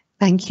link.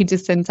 Thank you,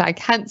 Jacinta. I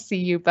can't see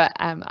you, but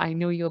I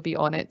know you'll be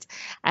on it,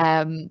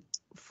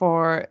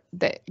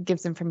 that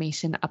gives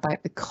information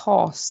about the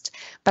cost.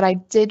 But I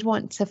did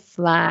want to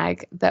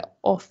flag that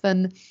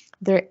often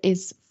there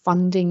is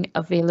funding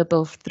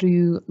available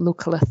through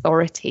local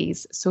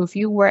authorities. So if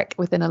you work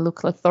within a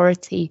local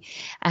authority,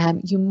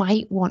 you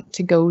might want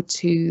to go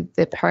to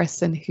the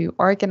person who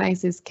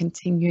organises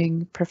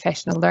continuing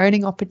professional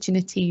learning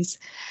opportunities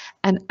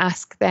and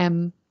ask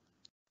them.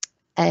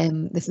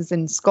 This is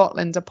in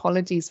Scotland,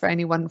 apologies for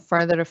anyone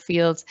further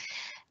afield.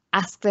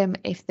 Ask them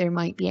if there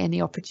might be any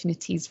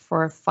opportunities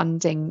for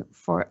funding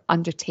for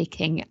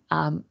undertaking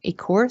a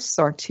course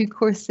or 2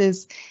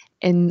 courses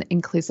in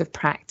inclusive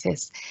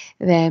practice.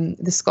 Then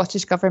the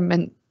Scottish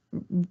Government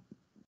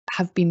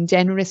have been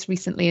generous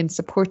recently in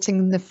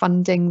supporting the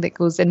funding that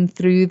goes in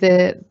through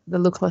the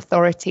local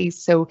authorities,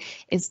 so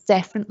it's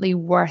definitely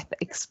worth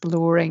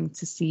exploring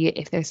to see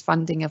if there's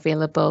funding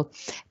available,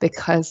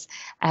 because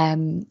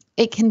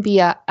it can be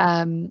a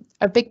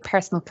big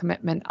personal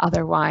commitment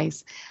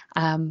otherwise.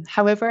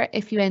 However,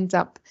 if you end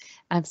up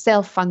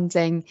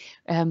self-funding,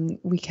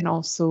 we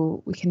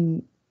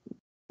can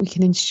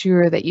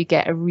ensure that you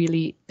get a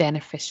really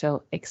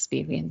beneficial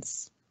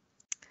experience.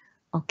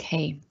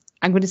 Okay.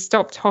 I'm going to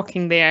stop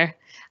talking there,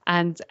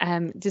 and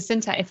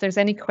Jacinta, if there's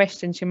any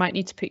questions, you might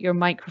need to put your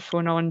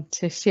microphone on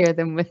to share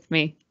them with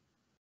me.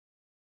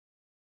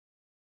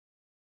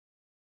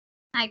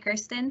 Hi,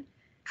 Kirsten.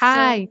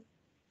 Hi. So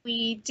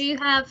we do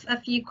have a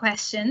few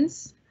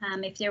questions,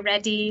 if you're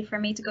ready for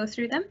me to go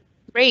through them.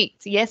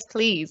 Great, yes,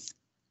 please.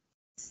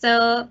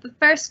 So the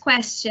first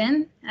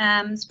question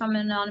is from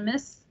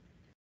Anonymous.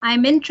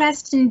 I'm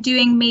interested in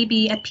doing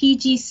maybe a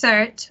PG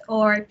Cert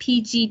or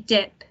PG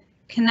Dip.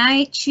 Can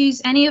I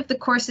choose any of the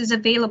courses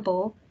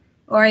available,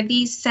 or are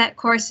these set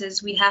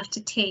courses we have to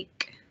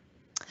take?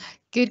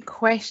 Good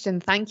question.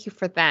 Thank you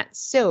for that.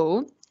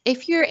 So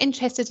if you're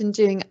interested in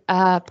doing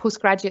a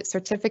postgraduate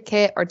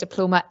certificate or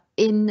diploma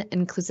in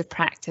inclusive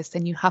practice,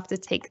 then you have to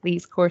take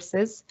these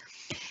courses.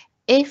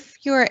 If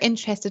you're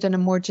interested in a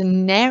more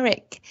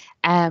generic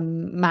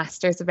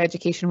Masters of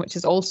Education, which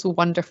is also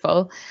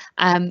wonderful,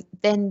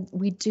 then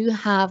we do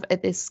have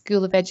at this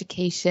School of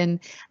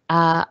Education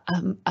a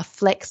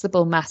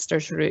flexible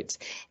Masters route,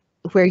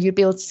 where you'll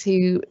be able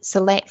to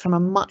select from a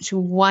much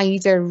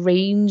wider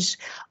range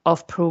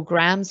of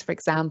programmes, for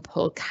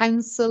example,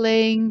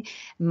 counselling,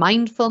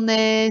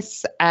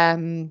 mindfulness,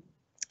 my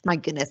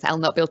goodness, I'll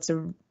not be able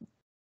to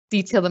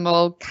detail them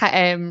all,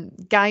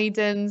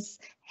 guidance,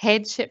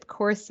 headship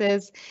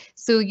courses,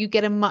 so you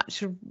get a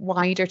much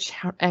wider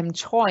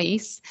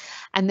choice,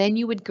 and then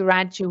you would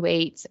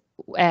graduate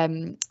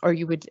or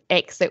you would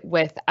exit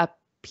with a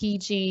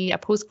PG, a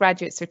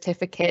postgraduate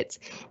certificate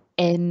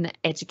in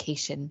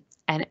education,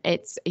 and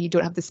you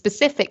don't have the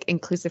specific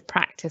inclusive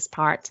practice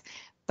part,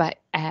 but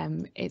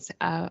it's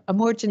a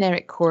more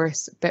generic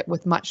course but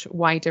with much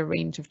wider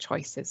range of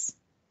choices.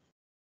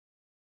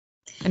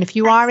 And if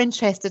you are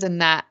interested in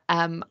that,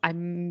 I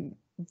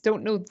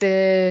don't know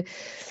the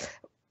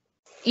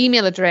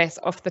email address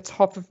off the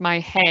top of my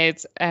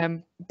head,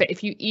 but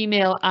if you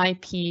email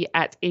ip@abdn.ac.uk,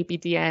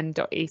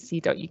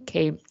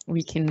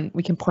 we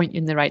can point you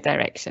in the right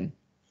direction.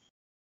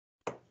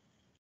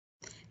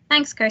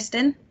 Thanks,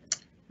 Kirsten.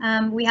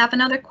 We have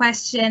another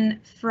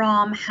question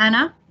from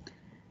Hannah.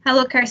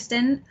 Hello,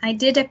 Kirsten. I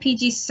did a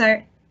PG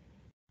cert.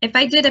 If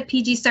I did a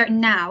PG cert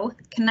now,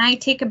 can I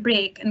take a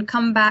break and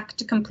come back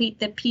to complete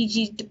the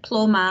PG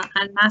diploma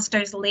and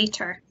master's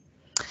later?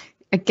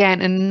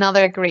 Again,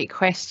 another great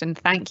question.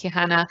 Thank you,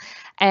 Hannah.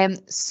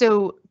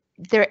 So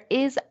there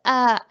is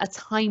a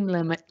time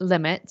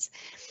limit,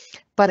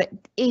 but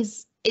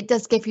it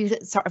does give you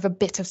sort of a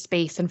bit of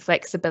space and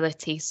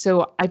flexibility.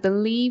 So I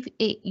believe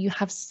you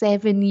have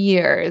 7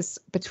 years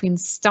between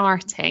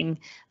starting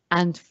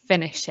and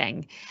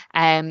finishing.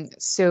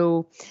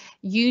 So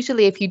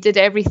usually if you did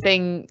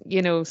everything,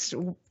 you know,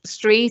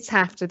 straight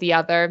after the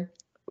other,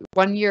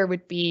 1 year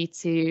would be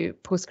to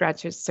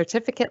postgraduate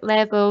certificate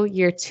level,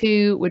 year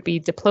 2 would be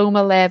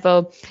diploma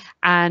level,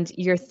 and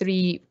year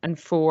 3 and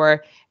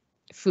 4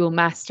 full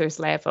master's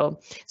level.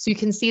 So you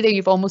can see that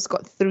you've almost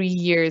got 3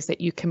 years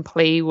that you can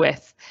play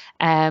with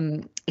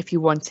if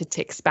you wanted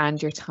to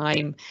expand your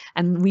time.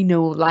 And we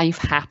know life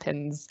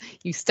happens.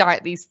 You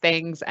start these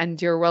things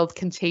and your world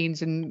can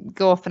change and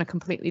go off in a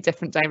completely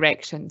different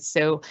direction.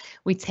 So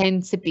we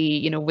tend to be,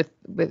 you know,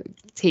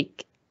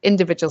 take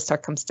individual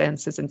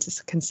circumstances into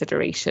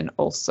consideration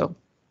also.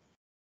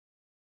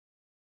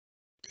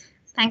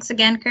 Thanks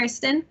again,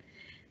 Kirsten.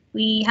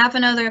 We have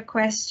another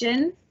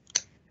question.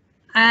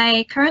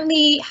 I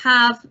currently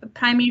have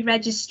primary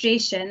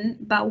registration,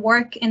 but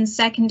work in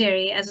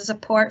secondary as a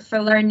support for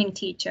learning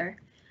teacher.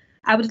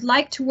 I would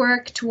like to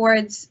work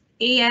towards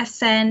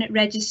ASN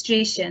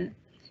registration.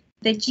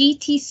 The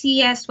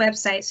GTCS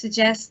website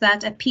suggests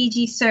that a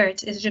PG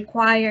cert is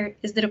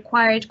the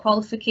required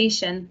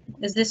qualification.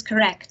 Is this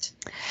correct?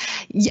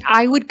 Yeah,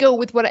 I would go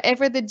with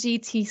whatever the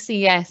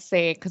GTCS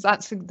say, because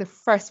that's the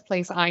first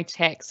place I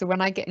check. So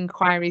when I get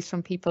inquiries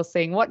from people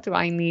saying, what do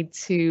I need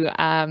to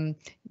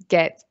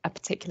get a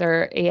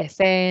particular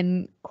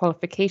ASN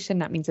qualification,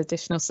 that means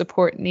additional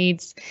support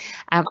needs,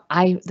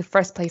 the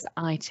first place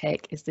I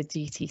check is the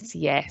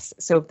GTCS.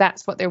 So if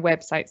that's what their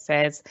website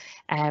says,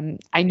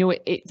 I know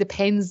it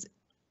depends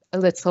a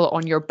little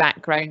on your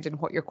background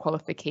and what your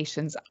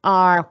qualifications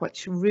are,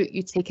 which route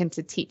you take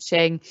into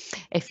teaching.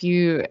 If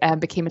you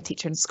became a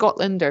teacher in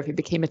Scotland or if you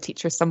became a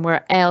teacher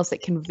somewhere else,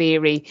 it can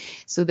vary.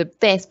 So the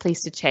best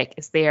place to check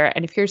is there.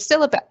 And if you're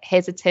still a bit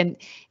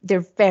hesitant,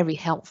 they're very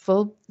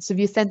helpful. So if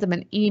you send them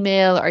an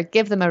email or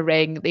give them a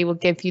ring, they will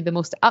give you the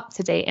most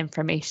up-to-date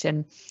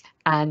information.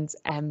 And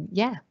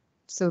yeah,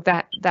 so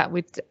that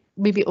would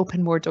maybe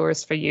open more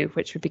doors for you,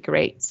 which would be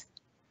great.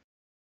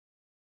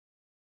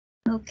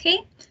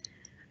 Okay.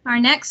 Our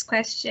next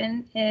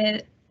question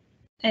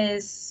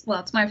is, well,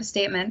 it's more of a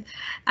statement.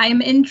 I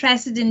am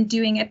interested in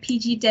doing a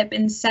PG dip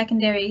in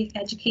secondary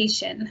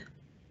education.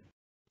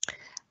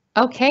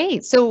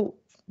 Okay, so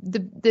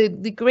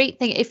the great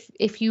thing,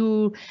 if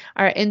you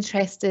are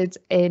interested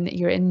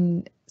you're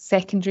in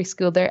secondary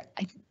school there,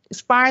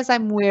 as far as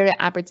I'm aware at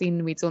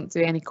Aberdeen, we don't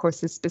do any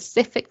courses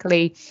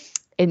specifically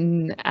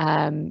in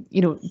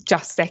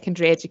just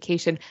secondary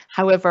education.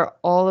 However,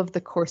 all of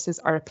the courses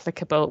are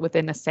applicable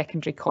within a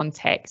secondary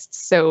context.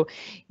 So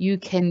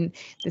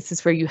this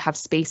is where you have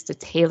space to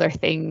tailor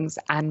things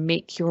and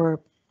make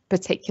your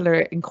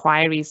particular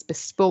inquiries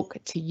bespoke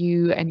to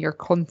you and your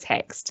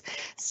context.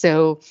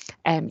 So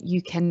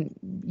you can,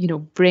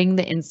 bring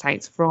the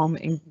insights from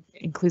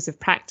inclusive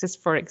practice,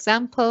 for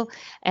example,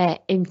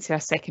 into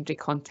a secondary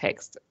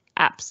context.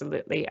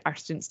 Absolutely, our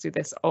students do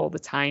this all the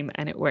time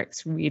and it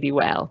works really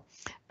well.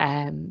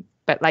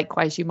 But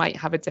likewise, you might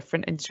have a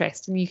different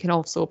interest and you can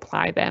also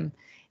apply them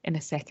in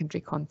a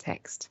secondary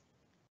context.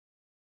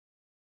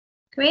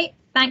 Great,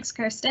 thanks,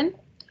 Kirsten.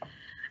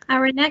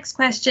 Our next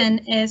question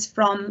is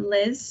from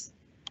Liz.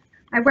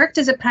 I worked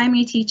as a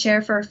primary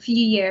teacher for a few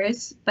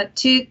years, but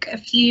took a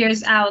few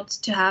years out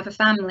to have a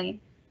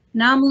family.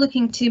 Now I'm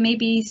looking to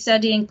maybe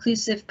study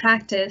inclusive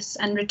practice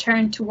and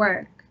return to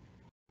work.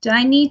 Do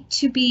I need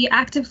to be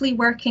actively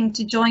working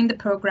to join the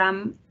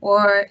programme,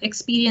 or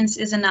experience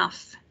is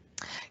enough?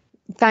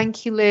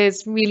 Thank you,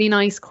 Liz. Really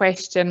nice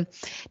question.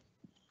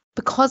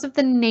 Because of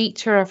the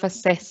nature of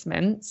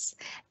assessments,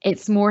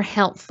 it's more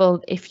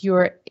helpful if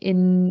you're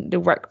in the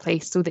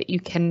workplace so that you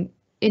can,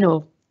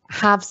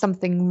 have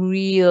something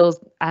real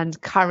and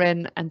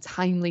current and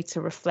timely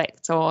to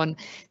reflect on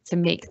to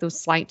make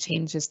those slight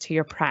changes to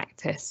your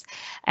practice.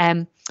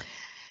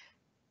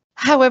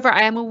 However,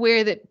 I am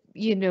aware that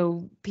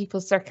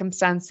people's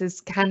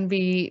circumstances can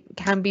be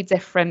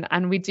different,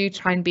 and we do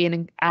try and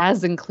be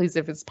as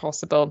inclusive as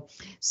possible.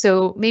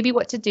 So maybe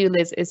what to do,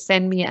 Liz, is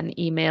send me an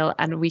email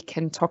and we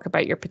can talk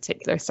about your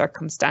particular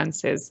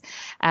circumstances.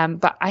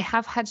 But I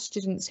have had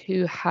students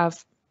who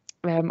have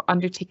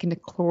undertaken a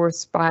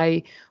course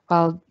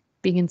while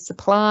being in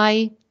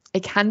supply.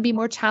 It can be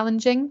more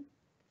challenging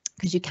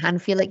because you can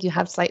feel like you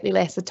have slightly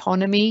less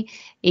autonomy,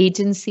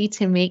 agency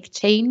to make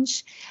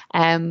change.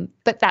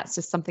 But that's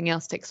just something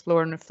else to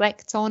explore and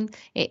reflect on.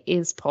 It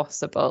is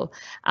possible.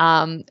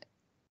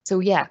 So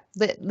yeah,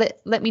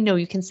 let me know.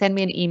 You can send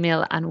me an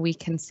email and we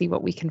can see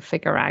what we can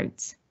figure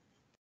out.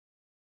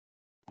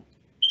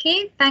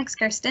 Okay, thanks,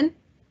 Kirsten.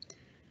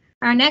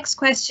 Our next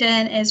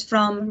question is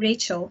from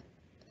Rachel.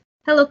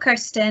 Hello,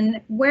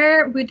 Kirsten.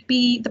 Where would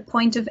be the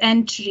point of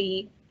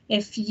entry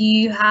if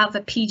you have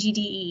a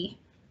PGDE?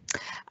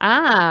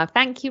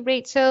 Thank you,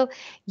 Rachel.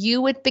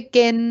 You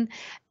can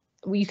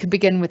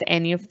begin with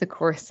any of the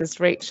courses,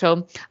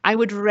 Rachel. I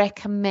would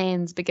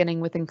recommend beginning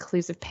with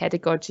inclusive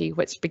pedagogy,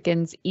 which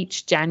begins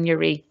each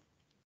January.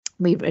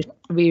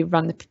 We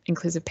run the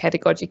inclusive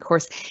pedagogy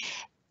course.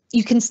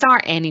 You can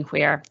start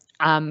anywhere.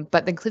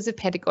 But the inclusive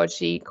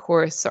pedagogy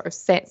course sort of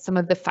sets some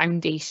of the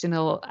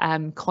foundational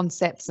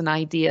concepts and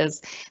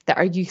ideas that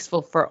are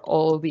useful for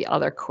all the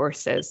other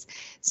courses.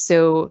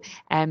 So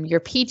your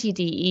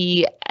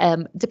PGDE,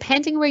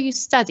 depending where you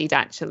studied,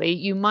 actually,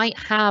 you might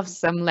have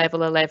some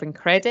level 11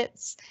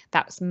 credits.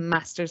 That's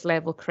master's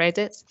level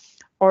credits,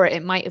 or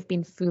it might have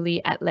been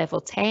fully at level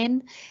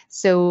 10.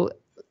 So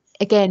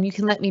again, you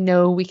can let me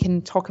know. We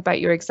can talk about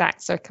your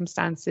exact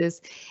circumstances.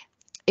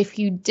 If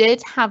you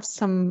did have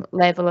some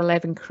level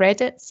 11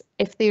 credits,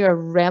 if they are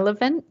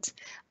relevant,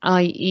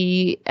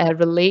 i.e.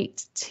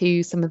 relate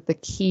to some of the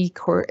key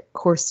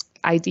course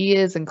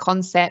ideas and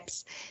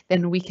concepts,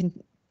 then we can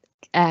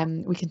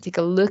take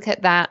a look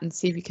at that and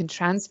see if we can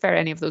transfer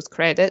any of those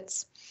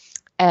credits.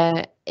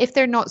 If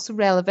they're not so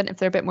relevant, if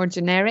they're a bit more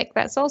generic,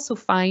 that's also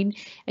fine.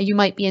 And you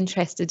might be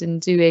interested in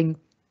doing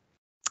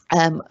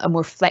a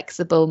more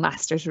flexible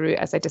master's route,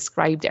 as I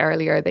described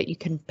earlier, that you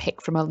can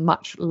pick from a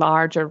much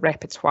larger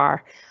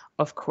repertoire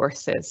of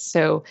courses.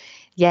 So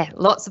yeah,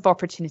 lots of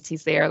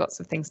opportunities there, lots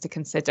of things to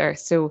consider.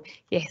 So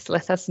yes,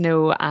 let us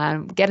know,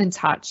 get in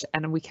touch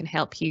and we can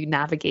help you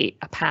navigate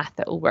a path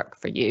that will work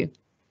for you.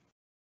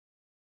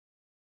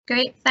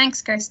 Great,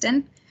 thanks,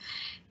 Kirsten.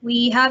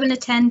 We have an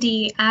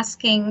attendee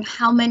asking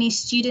how many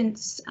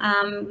students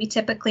we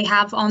typically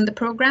have on the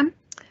programme.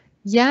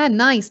 Yeah,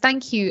 nice.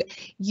 Thank you.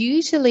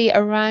 Usually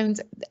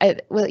around,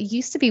 well, it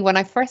used to be when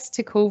I first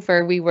took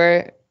over, we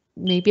were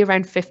maybe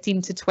around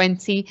 15 to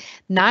 20.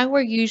 Now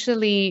we're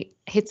usually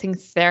hitting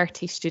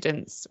 30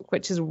 students,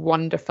 which is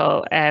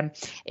wonderful.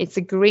 It's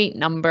a great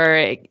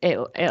number.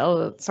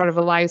 It'll sort of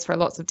allows for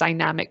lots of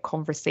dynamic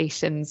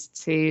conversations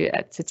to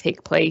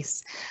take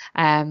place.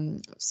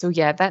 So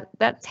yeah,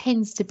 that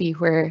tends to be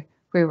where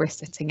we're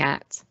sitting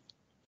at.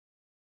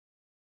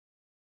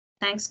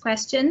 Thanks,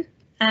 question.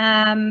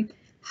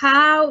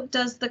 How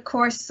does the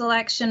course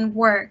selection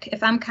work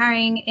if I'm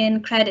carrying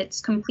in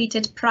credits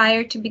completed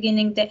prior to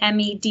beginning the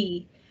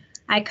MED?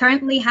 I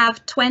currently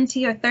have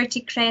 20 or 30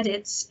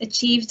 credits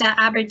achieved at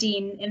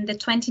Aberdeen in the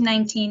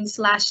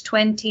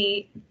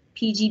 2019/20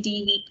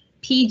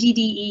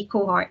 PGDE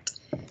cohort.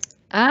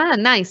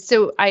 Nice.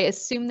 So I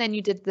assume then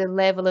you did the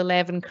level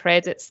 11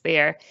 credits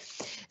there.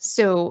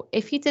 So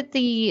if you did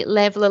the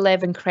level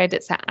 11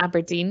 credits at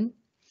Aberdeen,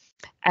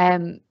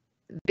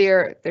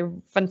 they're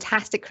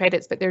fantastic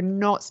credits, but they're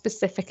not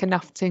specific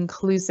enough to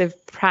inclusive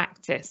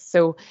practice.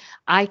 So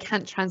I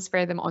can't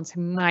transfer them onto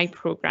my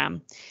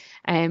program,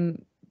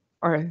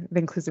 or the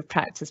inclusive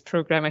practice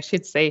program, I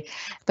should say.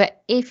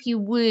 But if you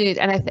would,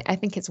 and I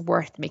think it's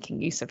worth making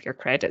use of your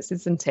credits,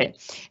 isn't it?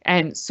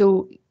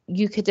 So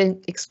you could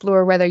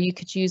explore whether you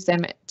could use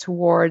them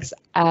towards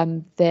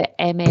the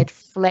MEd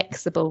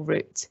flexible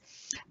route.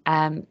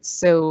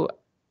 So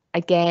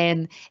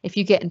again, if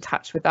you get in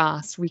touch with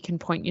us, we can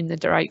point you in the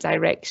right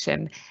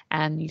direction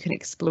and you can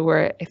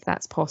explore if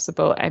that's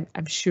possible.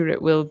 I'm sure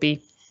it will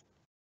be.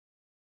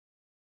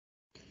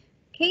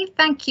 Okay,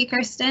 thank you,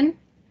 Kirsten.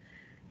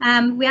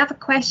 We have a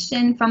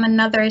question from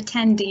another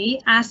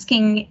attendee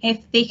asking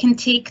if they can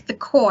take the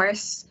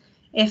course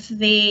if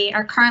they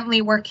are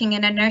currently working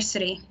in a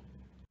nursery.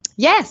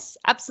 Yes,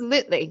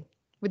 absolutely.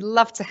 We'd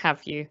love to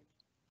have you.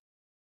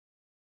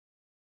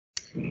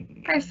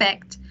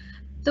 Perfect.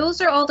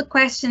 Those are all the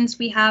questions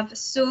we have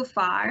so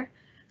far.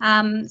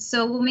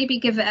 So we'll maybe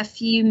give it a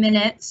few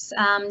minutes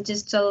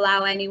just to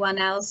allow anyone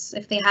else,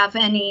 if they have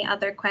any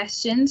other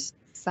questions.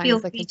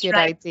 Sounds like a good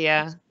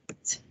idea.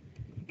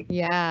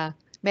 Yeah,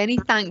 many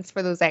thanks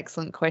for those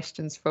excellent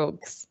questions,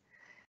 folks.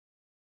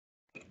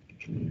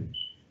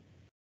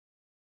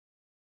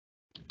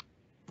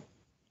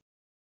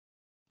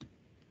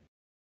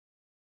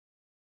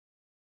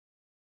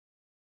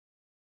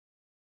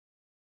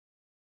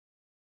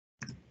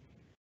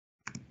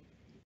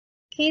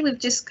 Okay, we've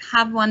just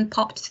have one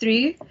popped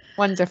through.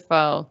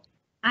 Wonderful.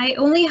 I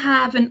only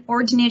have an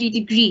ordinary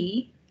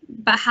degree,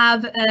 but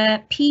have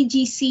a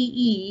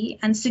PGCE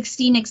and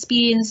 16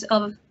 years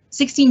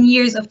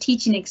of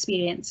teaching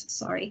experience.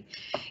 Sorry.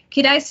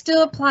 Could I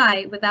still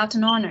apply without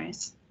an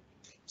honours?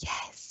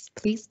 Yes,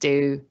 please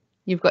do.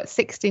 You've got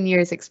 16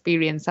 years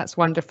experience. That's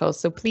wonderful.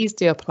 So please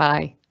do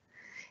apply.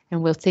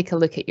 And we'll take a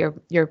look at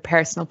your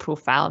personal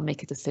profile and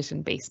make a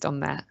decision based on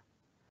that.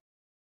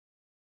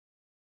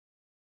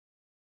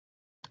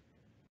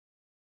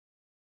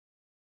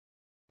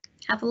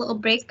 have a little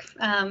break.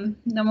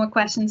 No more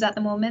questions at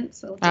the moment,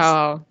 so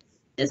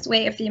just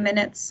wait a few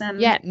minutes.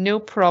 Yeah, no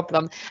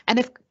problem.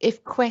 And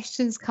if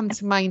questions come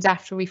to mind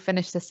after we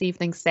finish this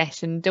evening's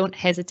session, don't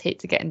hesitate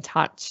to get in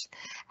touch.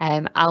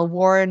 I'll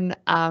warn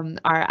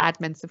our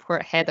admin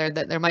support Heather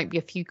that there might be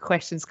a few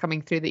questions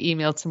coming through the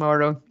email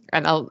tomorrow,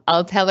 and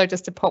I'll tell her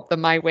just to pop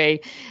them my way.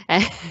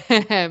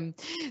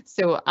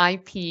 So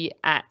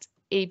ip@abdn.ac.uk.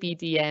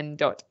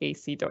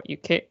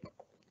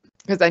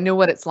 Because I know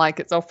what it's like.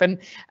 It's often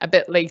a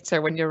bit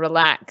later when you're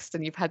relaxed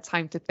and you've had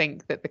time to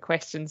think that the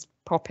questions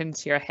pop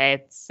into your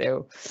head.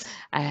 So,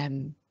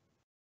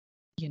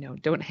 you know,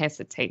 don't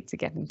hesitate to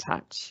get in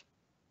touch.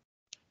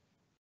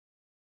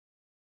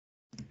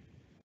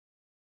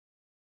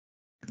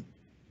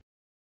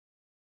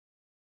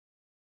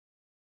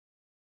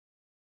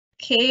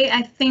 Okay,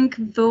 I think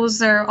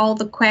those are all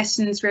the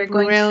questions we're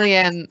going to have.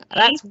 Brilliant.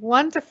 That's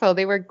wonderful.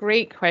 They were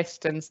great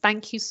questions.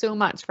 Thank you so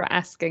much for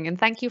asking, and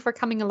thank you for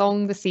coming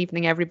along this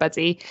evening,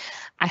 everybody.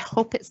 I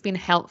hope it's been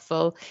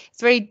helpful. It's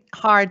very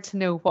hard to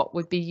know what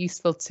would be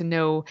useful to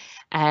know,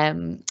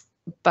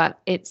 but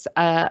it's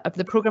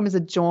the program is a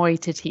joy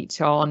to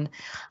teach on,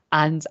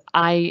 and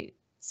I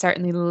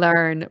certainly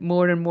learn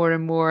more and more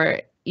and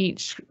more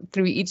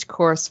through each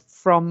course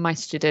from my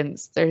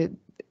students. They're,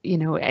 you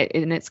know,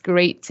 and it's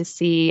great to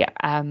see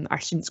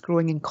our students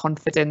growing in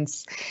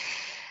confidence.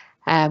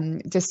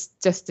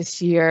 Just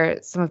this year,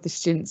 some of the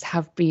students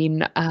have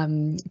been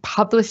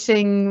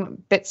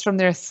publishing bits from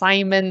their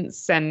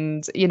assignments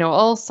and, you know,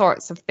 all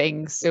sorts of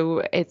things.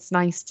 So it's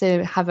nice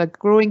to have a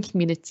growing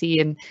community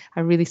and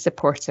a really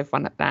supportive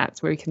one at that,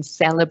 where we can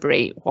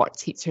celebrate what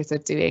teachers are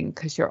doing,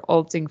 because you're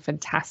all doing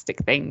fantastic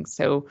things.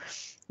 So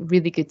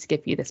really good to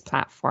give you this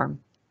platform.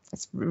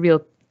 It's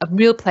a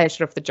real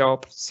pleasure of the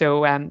job.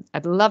 So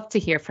I'd love to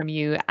hear from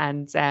you,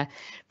 and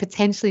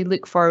potentially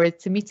look forward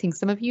to meeting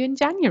some of you in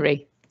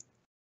January.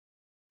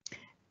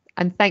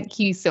 And thank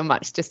you so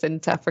much,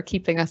 Jacinta, for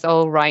keeping us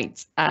all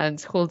right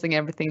and holding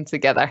everything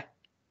together.